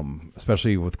way,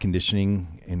 especially with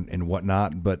conditioning and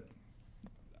whatnot. But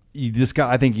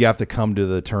I think you have to come to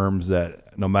the terms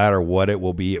that no matter what it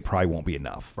will be, it probably won't be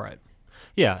enough. Right.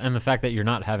 Yeah, and the fact that you're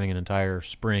not having an entire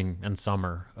spring and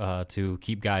summer to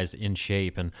keep guys in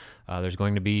shape, and there's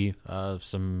going to be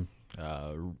some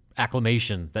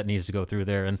acclimation that needs to go through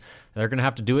there, and they're going to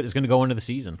have to do it. It's going to go into the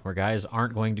season where guys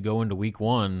aren't going to go into week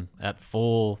one at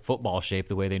full football shape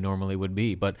the way they normally would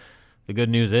be. But the good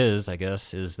news is, I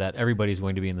guess, is that everybody's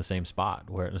going to be in the same spot.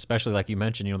 Where, especially like you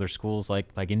mentioned, there's schools like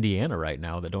Indiana right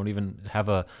now that don't even have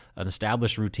an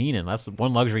established routine, and that's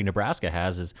one luxury Nebraska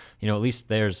has is, at least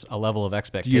there's a level of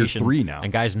expectation. Year 3 now,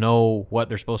 and guys know what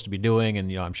they're supposed to be doing,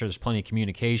 and I'm sure there's plenty of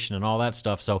communication and all that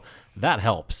stuff. So that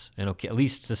helps, at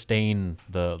least sustain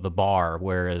the bar.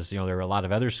 Whereas there are a lot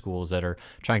of other schools that are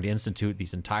trying to institute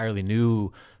these entirely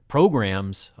new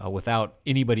programs without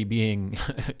anybody being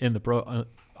in the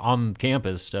on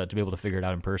campus to be able to figure it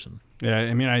out in person.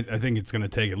 Yeah, I think it's going to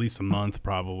take at least a month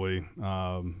probably,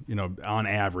 on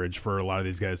average for a lot of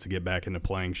these guys to get back into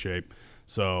playing shape.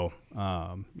 So,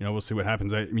 we'll see what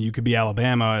happens. You could be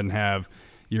Alabama and have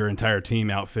your entire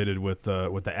team outfitted with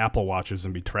the Apple Watches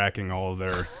and be tracking all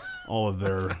of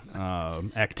their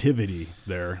activity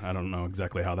there. I don't know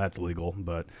exactly how that's legal,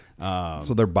 but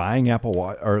so they're buying Apple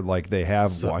Watch, or like they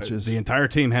have watches. The entire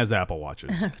team has Apple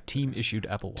Watches. Team issued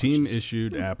Apple Watches. Team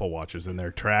issued Apple Watches, and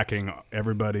they're tracking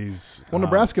everybody's. Well,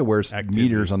 Nebraska wears activity.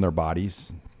 Meters on their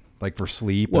bodies, like for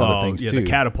sleep and other things too. The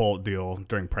catapult deal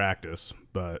during practice,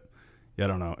 but I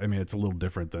don't know. It's a little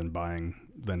different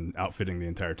than outfitting the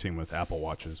entire team with Apple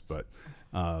Watches, but.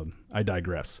 I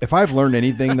digress. If I've learned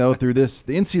anything, though, through this,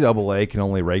 the NCAA can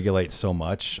only regulate so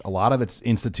much. A lot of it's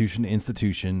institution to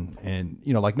institution. And,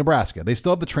 like Nebraska, they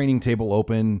still have the training table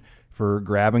open for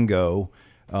grab and go.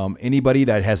 Anybody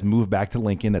that has moved back to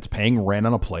Lincoln that's paying rent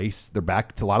on a place, they're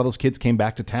back. A lot of those kids came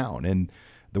back to town. And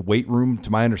the weight room,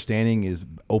 to my understanding, is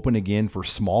open again for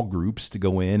small groups to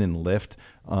go in and lift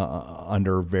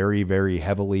under very, very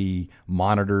heavily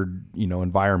monitored,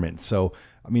 environment. So,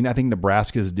 I think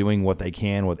Nebraska is doing what they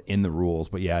can within the rules,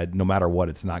 but yeah, no matter what,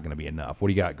 it's not going to be enough. What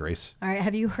do you got, Grace? All right.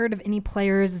 Have you heard of any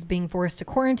players being forced to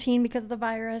quarantine because of the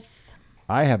virus?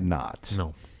 I have not.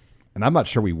 No. And I'm not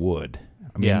sure we would.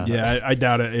 I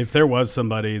doubt it. If there was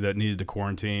somebody that needed to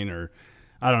quarantine, or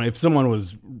I don't know, if someone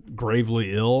was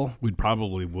gravely ill, we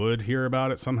probably would hear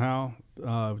about it somehow,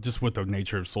 just with the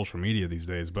nature of social media these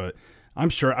days. But I'm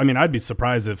sure. I'd be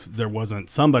surprised if there wasn't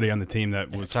somebody on the team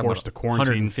that was forced to quarantine.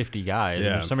 150 guys.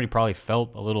 Yeah. Somebody probably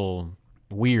felt a little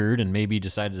weird and maybe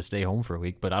decided to stay home for a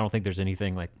week, but I don't think there's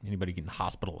anything like anybody getting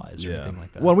hospitalized or anything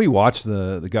like that. When we watch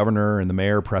the governor and the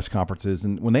mayor press conferences,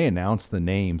 and when they announce the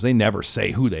names, they never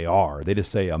say who they are. They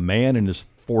just say a man in his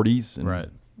 40s. And, right.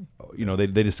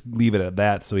 They just leave it at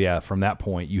that. So, yeah, from that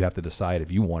point, you have to decide if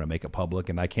you want to make it public,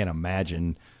 and I can't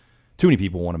imagine too many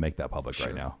people want to make that public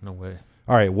right now. No way.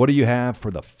 All right, what do you have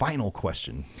for the final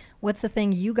question? What's the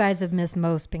thing you guys have missed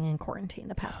most being in quarantine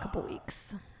the past couple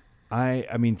weeks?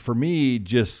 I mean, for me,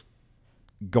 just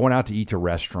going out to eat to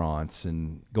restaurants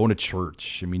and going to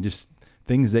church. I mean, just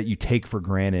things that you take for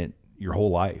granted your whole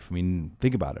life. I mean,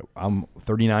 think about it. I'm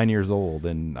 39 years old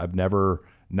and I've never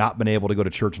not been able to go to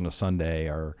church on a Sunday,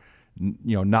 or,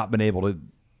 not been able to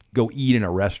go eat in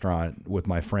a restaurant with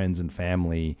my friends and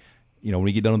family. When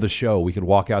we get done with the show, we could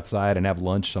walk outside and have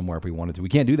lunch somewhere if we wanted to. We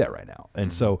can't do that right now.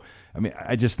 And so, I mean,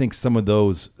 I just think some of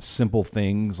those simple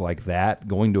things like that,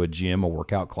 going to a gym, a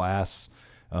workout class,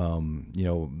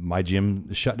 my gym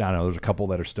is shut down. There's a couple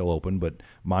that are still open, but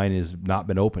mine has not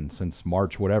been open since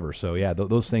March, whatever. So yeah,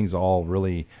 those things all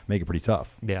really make it pretty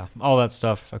tough. Yeah, all that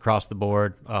stuff across the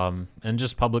board, and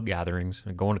just public gatherings,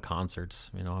 going to concerts.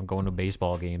 I'm going to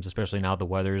baseball games, especially now the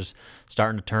weather's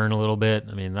starting to turn a little bit.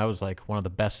 I mean, that was like one of the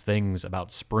best things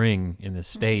about spring in this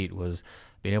state was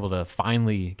being able to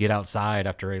finally get outside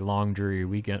after a long, dreary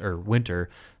weekend or winter,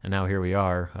 and now here we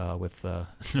are with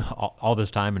all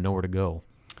this time and nowhere to go.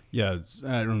 Yeah,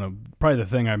 I don't know. Probably the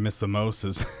thing I miss the most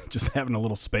is just having a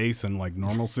little space and like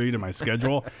normalcy to my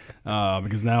schedule,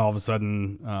 because now all of a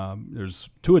sudden there's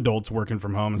 2 adults working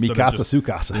from home. Mi casa, su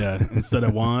casa. Yeah, instead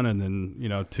of 1, and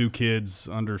then 2 kids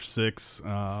under 6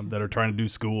 that are trying to do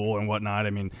school and whatnot.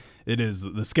 I mean,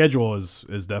 the schedule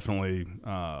is definitely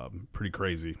pretty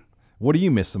crazy. What do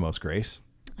you miss the most, Grace?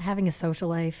 Having a social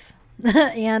life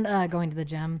and going to the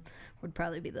gym would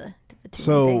probably be the 2 things.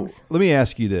 So let me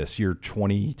ask you this. You're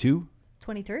 22?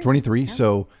 23. 23. Yeah.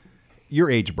 So your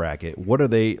age bracket, what are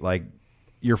they like?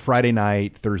 Your Friday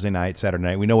night, Thursday night, Saturday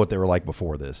night? We know what they were like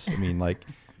before this. I mean,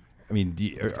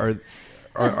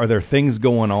 are there things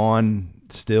going on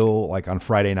still like on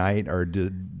Friday night, or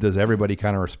does everybody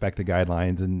kind of respect the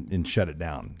guidelines and shut it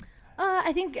down?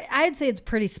 I think I'd say it's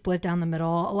pretty split down the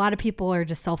middle. A lot of people are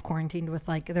just self-quarantined with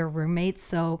like their roommates.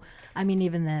 So, I mean,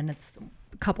 even then it's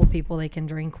a couple people they can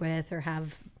drink with or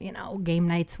have, game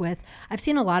nights with. I've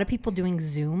seen a lot of people doing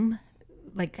Zoom,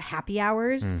 like happy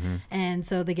hours. Mm-hmm. And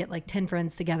so they get like 10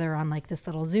 friends together on like this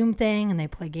little Zoom thing and they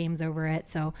play games over it.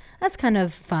 So that's kind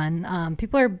of fun.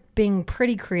 People are being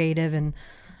pretty creative and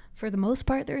for the most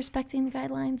part, they're respecting the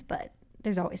guidelines, but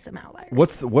there's always some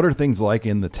outliers. What are things like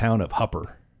in the town of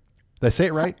Hupper? Did I say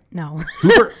it right? No.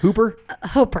 Hooper?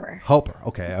 Hooper.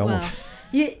 Okay. I almost.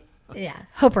 Yeah.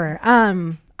 Hooper.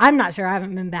 I'm not sure. I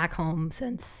haven't been back home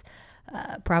since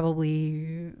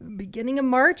probably beginning of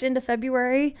March into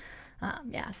February.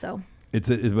 So.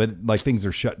 But like things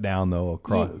are shut down though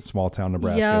across small town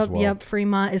Nebraska as well. Yep.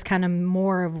 Fremont is kind of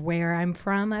more of where I'm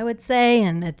from, I would say,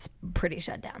 and it's pretty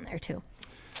shut down there too.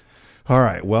 All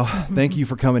right. Well, thank you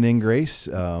for coming in, Grace.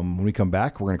 When we come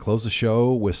back, we're going to close the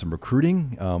show with some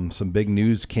recruiting. Some big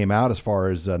news came out as far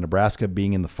as Nebraska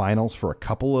being in the finals for a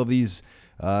couple of these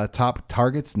top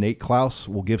targets. Nate Klaus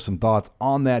will give some thoughts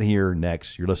on that here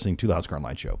next. You're listening to the Husker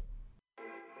Online Show.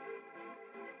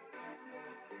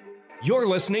 You're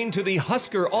listening to the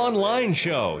Husker Online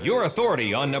Show, your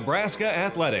authority on Nebraska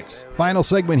athletics. Final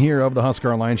segment here of the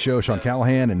Husker Online Show. Sean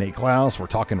Callahan and Nate Klaus. We're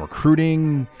talking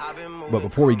recruiting. But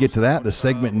before we get to that, the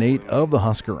segment, Nate, of the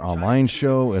Husker Online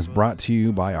Show is brought to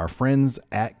you by our friends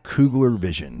at Kugler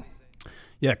Vision.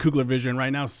 Yeah, Kugler Vision right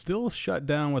now still shut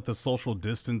down with the social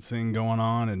distancing going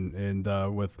on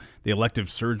and with the elective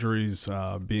surgeries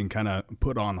being kind of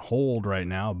put on hold right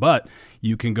now. But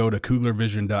you can go to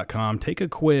KuglerVision.com, take a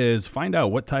quiz, find out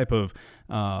what type of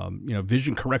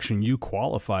vision correction you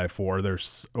qualify for.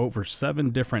 There's over 7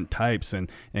 different types, and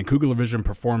Kugler Vision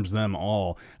performs them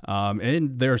all.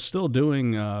 And they're still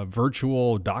doing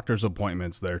virtual doctor's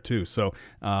appointments there too. So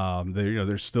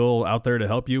they're still out there to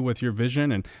help you with your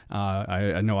vision. And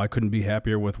I know I couldn't be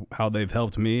happier with how they've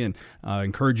helped me. And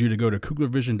encourage you to go to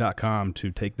KuglerVision.com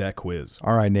to take that quiz.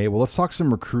 All right, Nate. Well, let's talk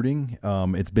some recruiting.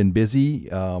 It's been busy,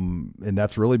 and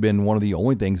that's really been one of the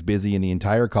only things busy in the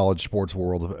entire college sports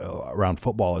world around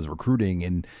football is recruiting,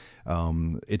 and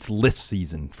it's list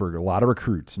season for a lot of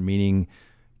recruits, meaning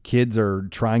kids are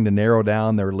trying to narrow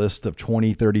down their list of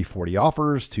 20, 30, 40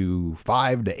 offers to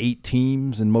 5 to 8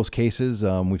 teams in most cases.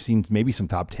 We've seen maybe some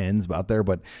top 10s out there,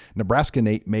 but Nebraska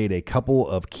made a couple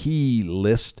of key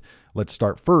lists. Let's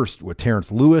start first with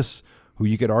Terrence Lewis, who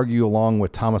you could argue along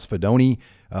with Thomas Fedoni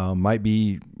might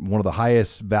be one of the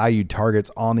highest valued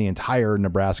targets on the entire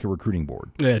Nebraska recruiting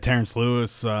board. Yeah, Terrence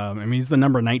Lewis, he's the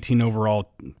number 19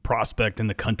 overall prospect in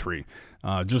the country.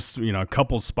 Just a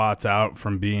couple spots out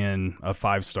from being a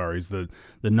 5-star. He's the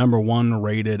number 1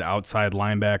 rated outside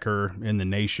linebacker in the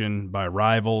nation by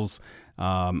Rivals.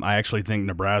 I actually think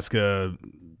Nebraska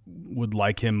would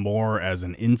like him more as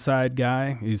an inside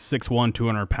guy. He's 6'1",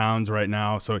 200 pounds right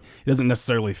now, so he doesn't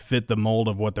necessarily fit the mold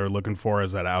of what they're looking for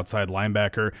as that outside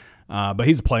linebacker. But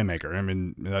he's a playmaker. I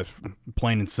mean, that's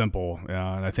plain and simple.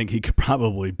 And I think he could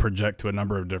probably project to a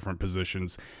number of different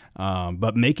positions.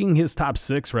 But making his top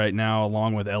 6 right now,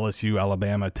 along with LSU,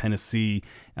 Alabama, Tennessee,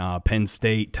 Penn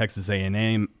State, Texas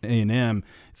A&M,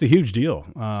 it's a huge deal.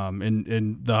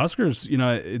 And the Huskers,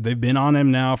 they've been on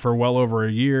him now for well over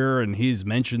a year, and he's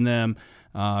mentioned them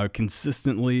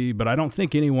consistently. But I don't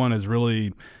think anyone has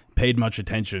really paid much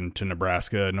attention to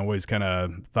Nebraska, and always kind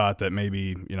of thought that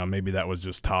maybe that was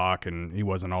just talk and he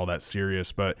wasn't all that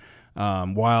serious. But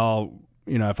while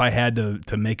if I had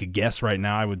to make a guess right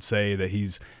now, I would say that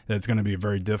it's going to be a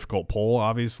very difficult poll,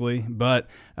 obviously. But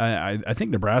I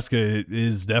think Nebraska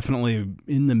is definitely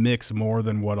in the mix more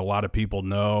than what a lot of people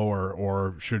know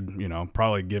or should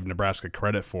probably give Nebraska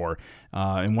credit for.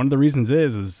 And one of the reasons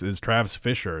is Travis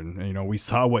Fisher, and we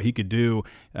saw what he could do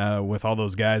with all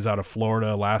those guys out of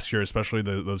Florida last year, especially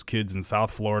those kids in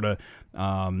South Florida.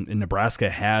 And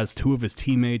Nebraska has 2 of his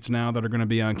teammates now that are going to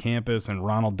be on campus, and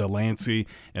Ronald Delancey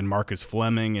and Marcus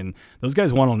Fleming, and those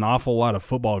guys won an awful lot of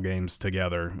football games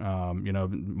together.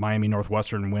 Miami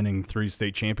Northwestern winning 3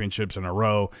 state championships in a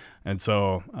row, and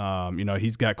so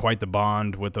he's got quite the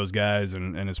bond with those guys,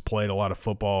 and has played a lot of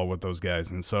football with those guys,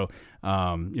 and so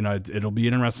it'll be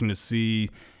interesting to see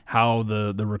how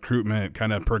the recruitment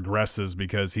kind of progresses,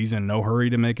 because he's in no hurry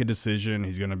to make a decision.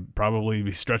 He's going to probably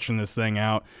be stretching this thing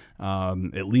out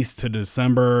at least to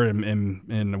December,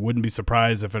 and I wouldn't be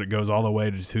surprised if it goes all the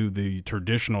way to the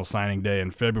traditional signing day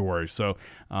in February. So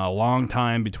a long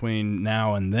time between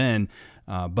now and then.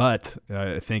 But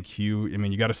I think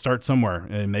you got to start somewhere,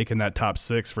 and making that top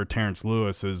 6 for Terrence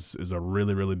Lewis is a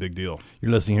really, really big deal.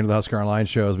 You're listening here to the Husker Online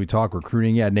Show as we talk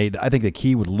recruiting. Yeah, Nate, I think the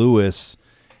key with Lewis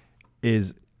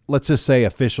is, let's just say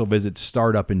official visits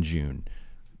start up in June.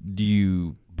 Do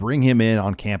you bring him in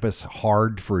on campus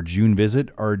hard for a June visit,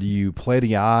 or do you play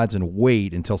the odds and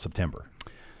wait until September?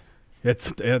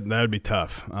 That would be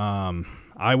tough.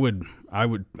 I would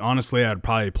honestly, I'd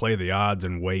probably play the odds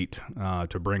and wait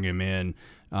to bring him in.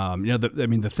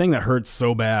 The thing that hurts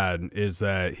so bad is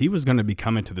that he was going to be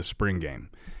coming to the spring game,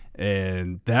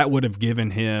 and that would have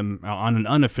given him on an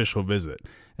unofficial visit,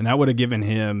 and that would have given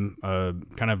him a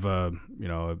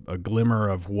glimmer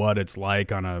of what it's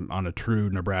like on a true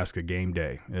Nebraska game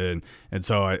day, and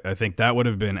so I think that would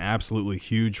have been absolutely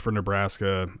huge for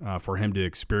Nebraska for him to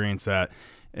experience that.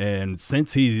 And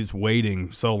since he's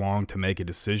waiting so long to make a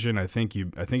decision, I think you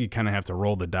kind of have to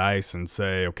roll the dice and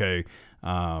say, okay,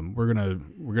 we're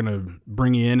gonna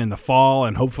bring you in the fall,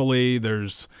 and hopefully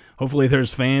there's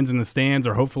fans in the stands,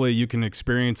 or hopefully you can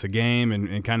experience a game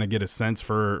and kind of get a sense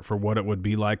for what it would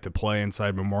be like to play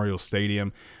inside Memorial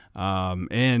Stadium.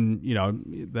 And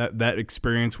that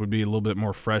experience would be a little bit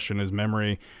more fresh in his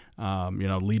memory,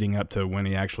 leading up to when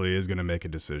he actually is going to make a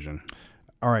decision.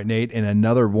 All right, Nate, and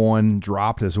another one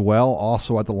dropped as well,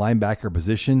 also at the linebacker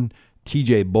position.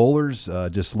 TJ Bowlers,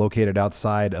 just located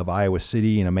outside of Iowa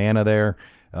City in Amana there,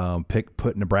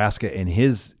 put Nebraska in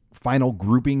his final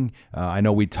grouping. I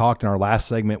know we talked in our last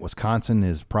segment, Wisconsin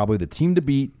is probably the team to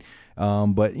beat.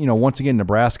 But, once again,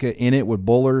 Nebraska in it with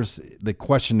Bowlers. The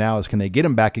question now is, can they get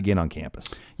him back again on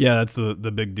campus? Yeah, that's the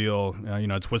big deal.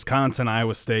 It's Wisconsin,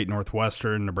 Iowa State,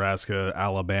 Northwestern, Nebraska,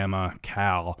 Alabama,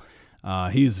 Cal.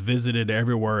 He's visited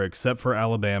everywhere except for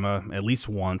Alabama at least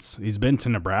once. He's been to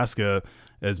Nebraska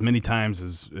as many times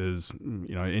as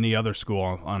any other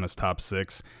school on his top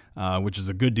 6, which is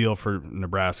a good deal for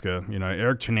Nebraska.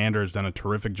 Eric Chenander has done a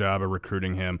terrific job of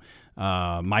recruiting him.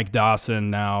 Mike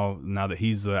Dawson, now that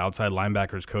he's the outside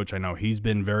linebackers coach, I know he's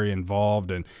been very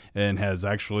involved and has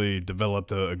actually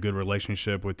developed a good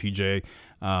relationship with TJ.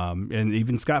 And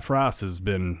even Scott Frost has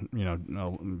been,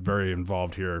 very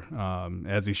involved here,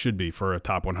 as he should be for a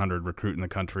top 100 recruit in the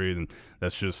country. And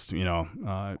that's just,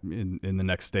 in the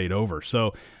next state over.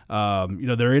 So,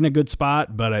 they're in a good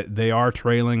spot, but they are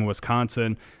trailing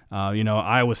Wisconsin.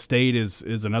 Iowa State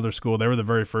is another school. They were the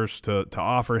very first to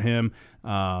offer him,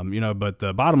 but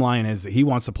the bottom line is that he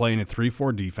wants to play in a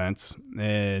 3-4 defense,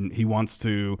 and he wants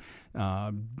to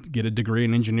get a degree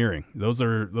in engineering. Those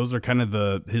are kind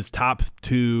of his top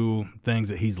 2 things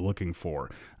that he's looking for.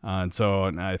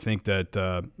 And I think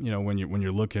that when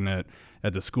you're looking at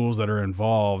the schools that are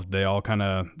involved, they all kind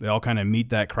of meet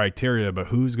that criteria. But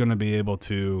who's going to be able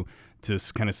to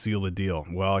kind of seal the deal?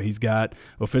 Well, he's got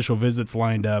official visits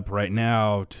lined up right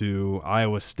now to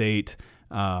Iowa State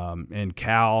and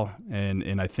Cal,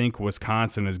 and I think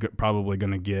Wisconsin is probably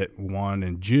going to get one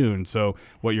in June. So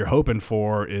what you're hoping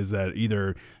for is that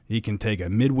either he can take a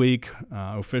midweek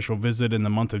official visit in the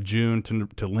month of June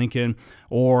to Lincoln,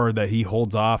 or that he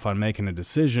holds off on making a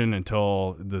decision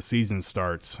until the season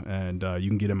starts, and you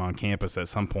can get him on campus at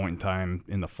some point in time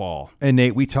in the fall. And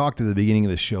Nate, we talked at the beginning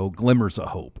of the show, glimmers of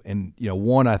hope. And,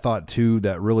 one I thought too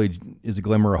that really is a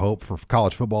glimmer of hope for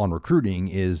college football and recruiting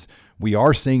is we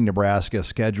are seeing Nebraska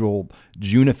schedule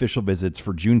June official visits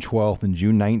for June 12th and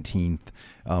June 19th.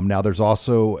 Now there's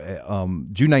also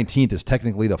June 19th is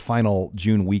technically the final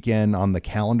June weekend on the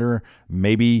calendar.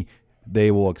 Maybe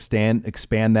they will expand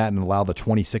that and allow the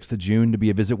 26th of June to be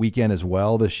a visit weekend as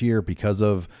well this year because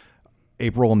of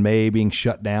April and May being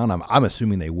shut down. I'm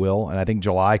assuming they will, and I think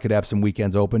July could have some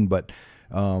weekends open, but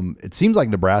it seems like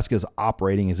Nebraska is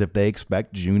operating as if they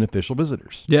expect June official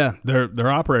visitors. Yeah,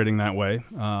 they're operating that way.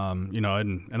 And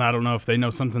I don't know if they know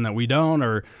something that we don't,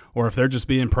 or if they're just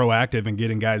being proactive and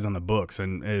getting guys on the books.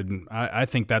 And I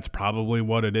think that's probably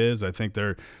what it is. I think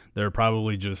they're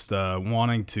probably just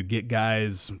wanting to get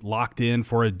guys locked in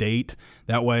for a date.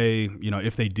 That way,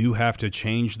 if they do have to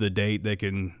change the date, they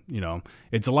can,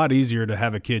 it's a lot easier to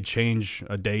have a kid change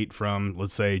a date from,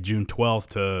 let's say, June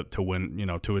 12th to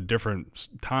when, to a different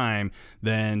time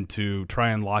than to try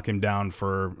and lock him down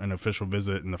for an official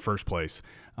visit in the first place.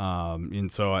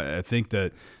 And so I think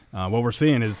that what we're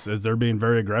seeing is they're being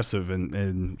very aggressive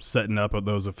in setting up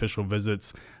those official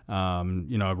visits.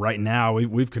 Right now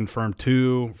we've confirmed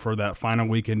 2 for that final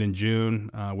weekend in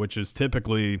June, which is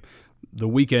typically the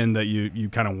weekend that you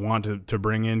kind of want to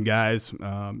bring in guys,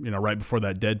 right before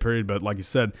that dead period. But like you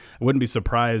said, I wouldn't be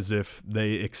surprised if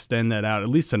they extend that out at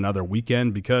least another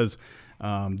weekend, because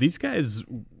these guys,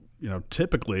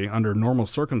 typically under normal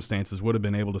circumstances would have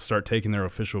been able to start taking their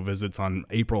official visits on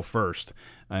April 1st,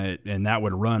 and that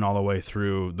would run all the way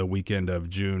through the weekend of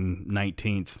June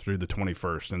 19th through the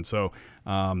 21st. And so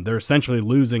they're essentially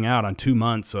losing out on 2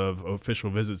 months of official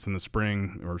visits in the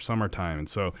spring or summertime. And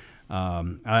so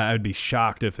I'd be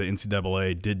shocked if the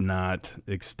NCAA did not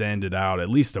extend it out at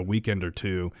least a weekend or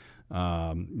two,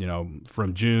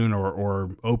 from June,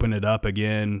 or open it up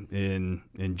again in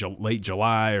late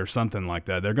July or something like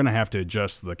that. They're going to have to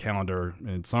adjust the calendar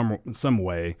in some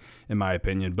way, in my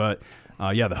opinion. But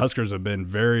the Huskers have been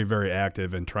very, very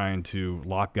active in trying to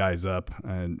lock guys up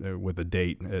and with a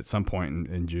date at some point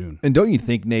in June. And don't you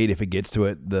think, Nate, if it gets to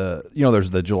it,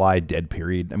 there's the July dead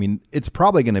period. I mean, it's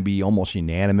probably going to be almost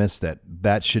unanimous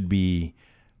that should be,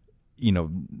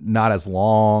 not as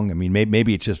long. I mean,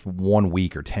 maybe it's just 1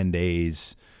 week or 10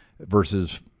 days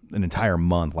versus an entire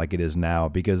month like it is now,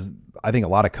 because I think a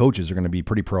lot of coaches are going to be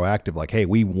pretty proactive. Like, hey,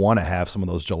 we want to have some of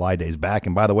those July days back.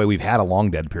 And by the way, we've had a long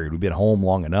dead period. We've been home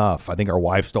long enough. I think our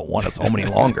wives don't want us home any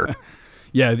longer.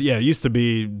 Yeah. It used to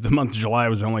be the month of July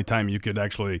was the only time you could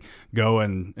actually go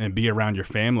and be around your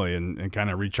family and kind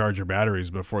of recharge your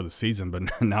batteries before the season.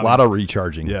 But now a lot of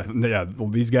recharging. Yeah. Well,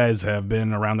 these guys have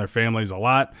been around their families a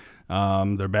lot.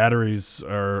 Their batteries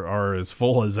are as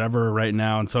full as ever right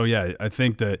now. And so, I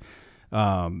think that the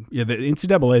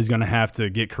NCAA is going to have to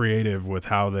get creative with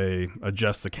how they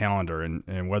adjust the calendar,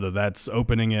 and whether that's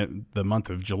opening it the month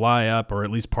of July up, or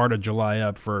at least part of July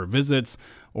up for visits,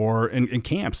 or in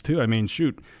camps too. I mean,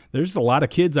 shoot, there's a lot of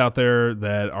kids out there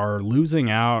that are losing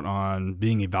out on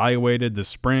being evaluated this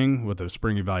spring with a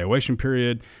spring evaluation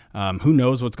period. Who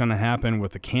knows what's going to happen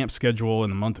with the camp schedule in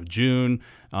the month of June,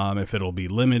 if it'll be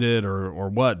limited or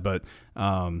what. But,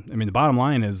 the bottom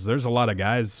line is there's a lot of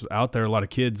guys out there, a lot of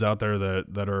kids out there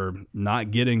that are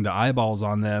not getting the eyeballs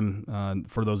on them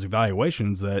for those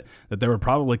evaluations that they were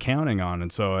probably counting on.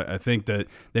 And so I think that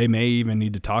they may even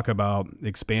need to talk about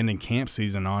expanding camp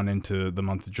season on into the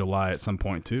month of July at some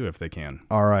point too, if they can.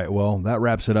 All right. Well, that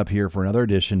wraps it up here for another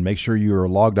edition. Make sure you are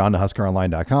logged on to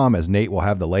HuskerOnline.com, as Nate will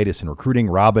have the latest in recruiting,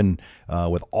 Robin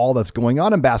with all that's going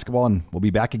on in basketball, and we'll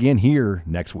be back again here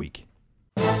next week.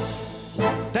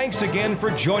 Thanks again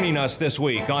for joining us this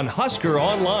week on Husker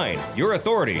Online, your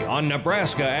authority on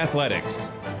Nebraska athletics.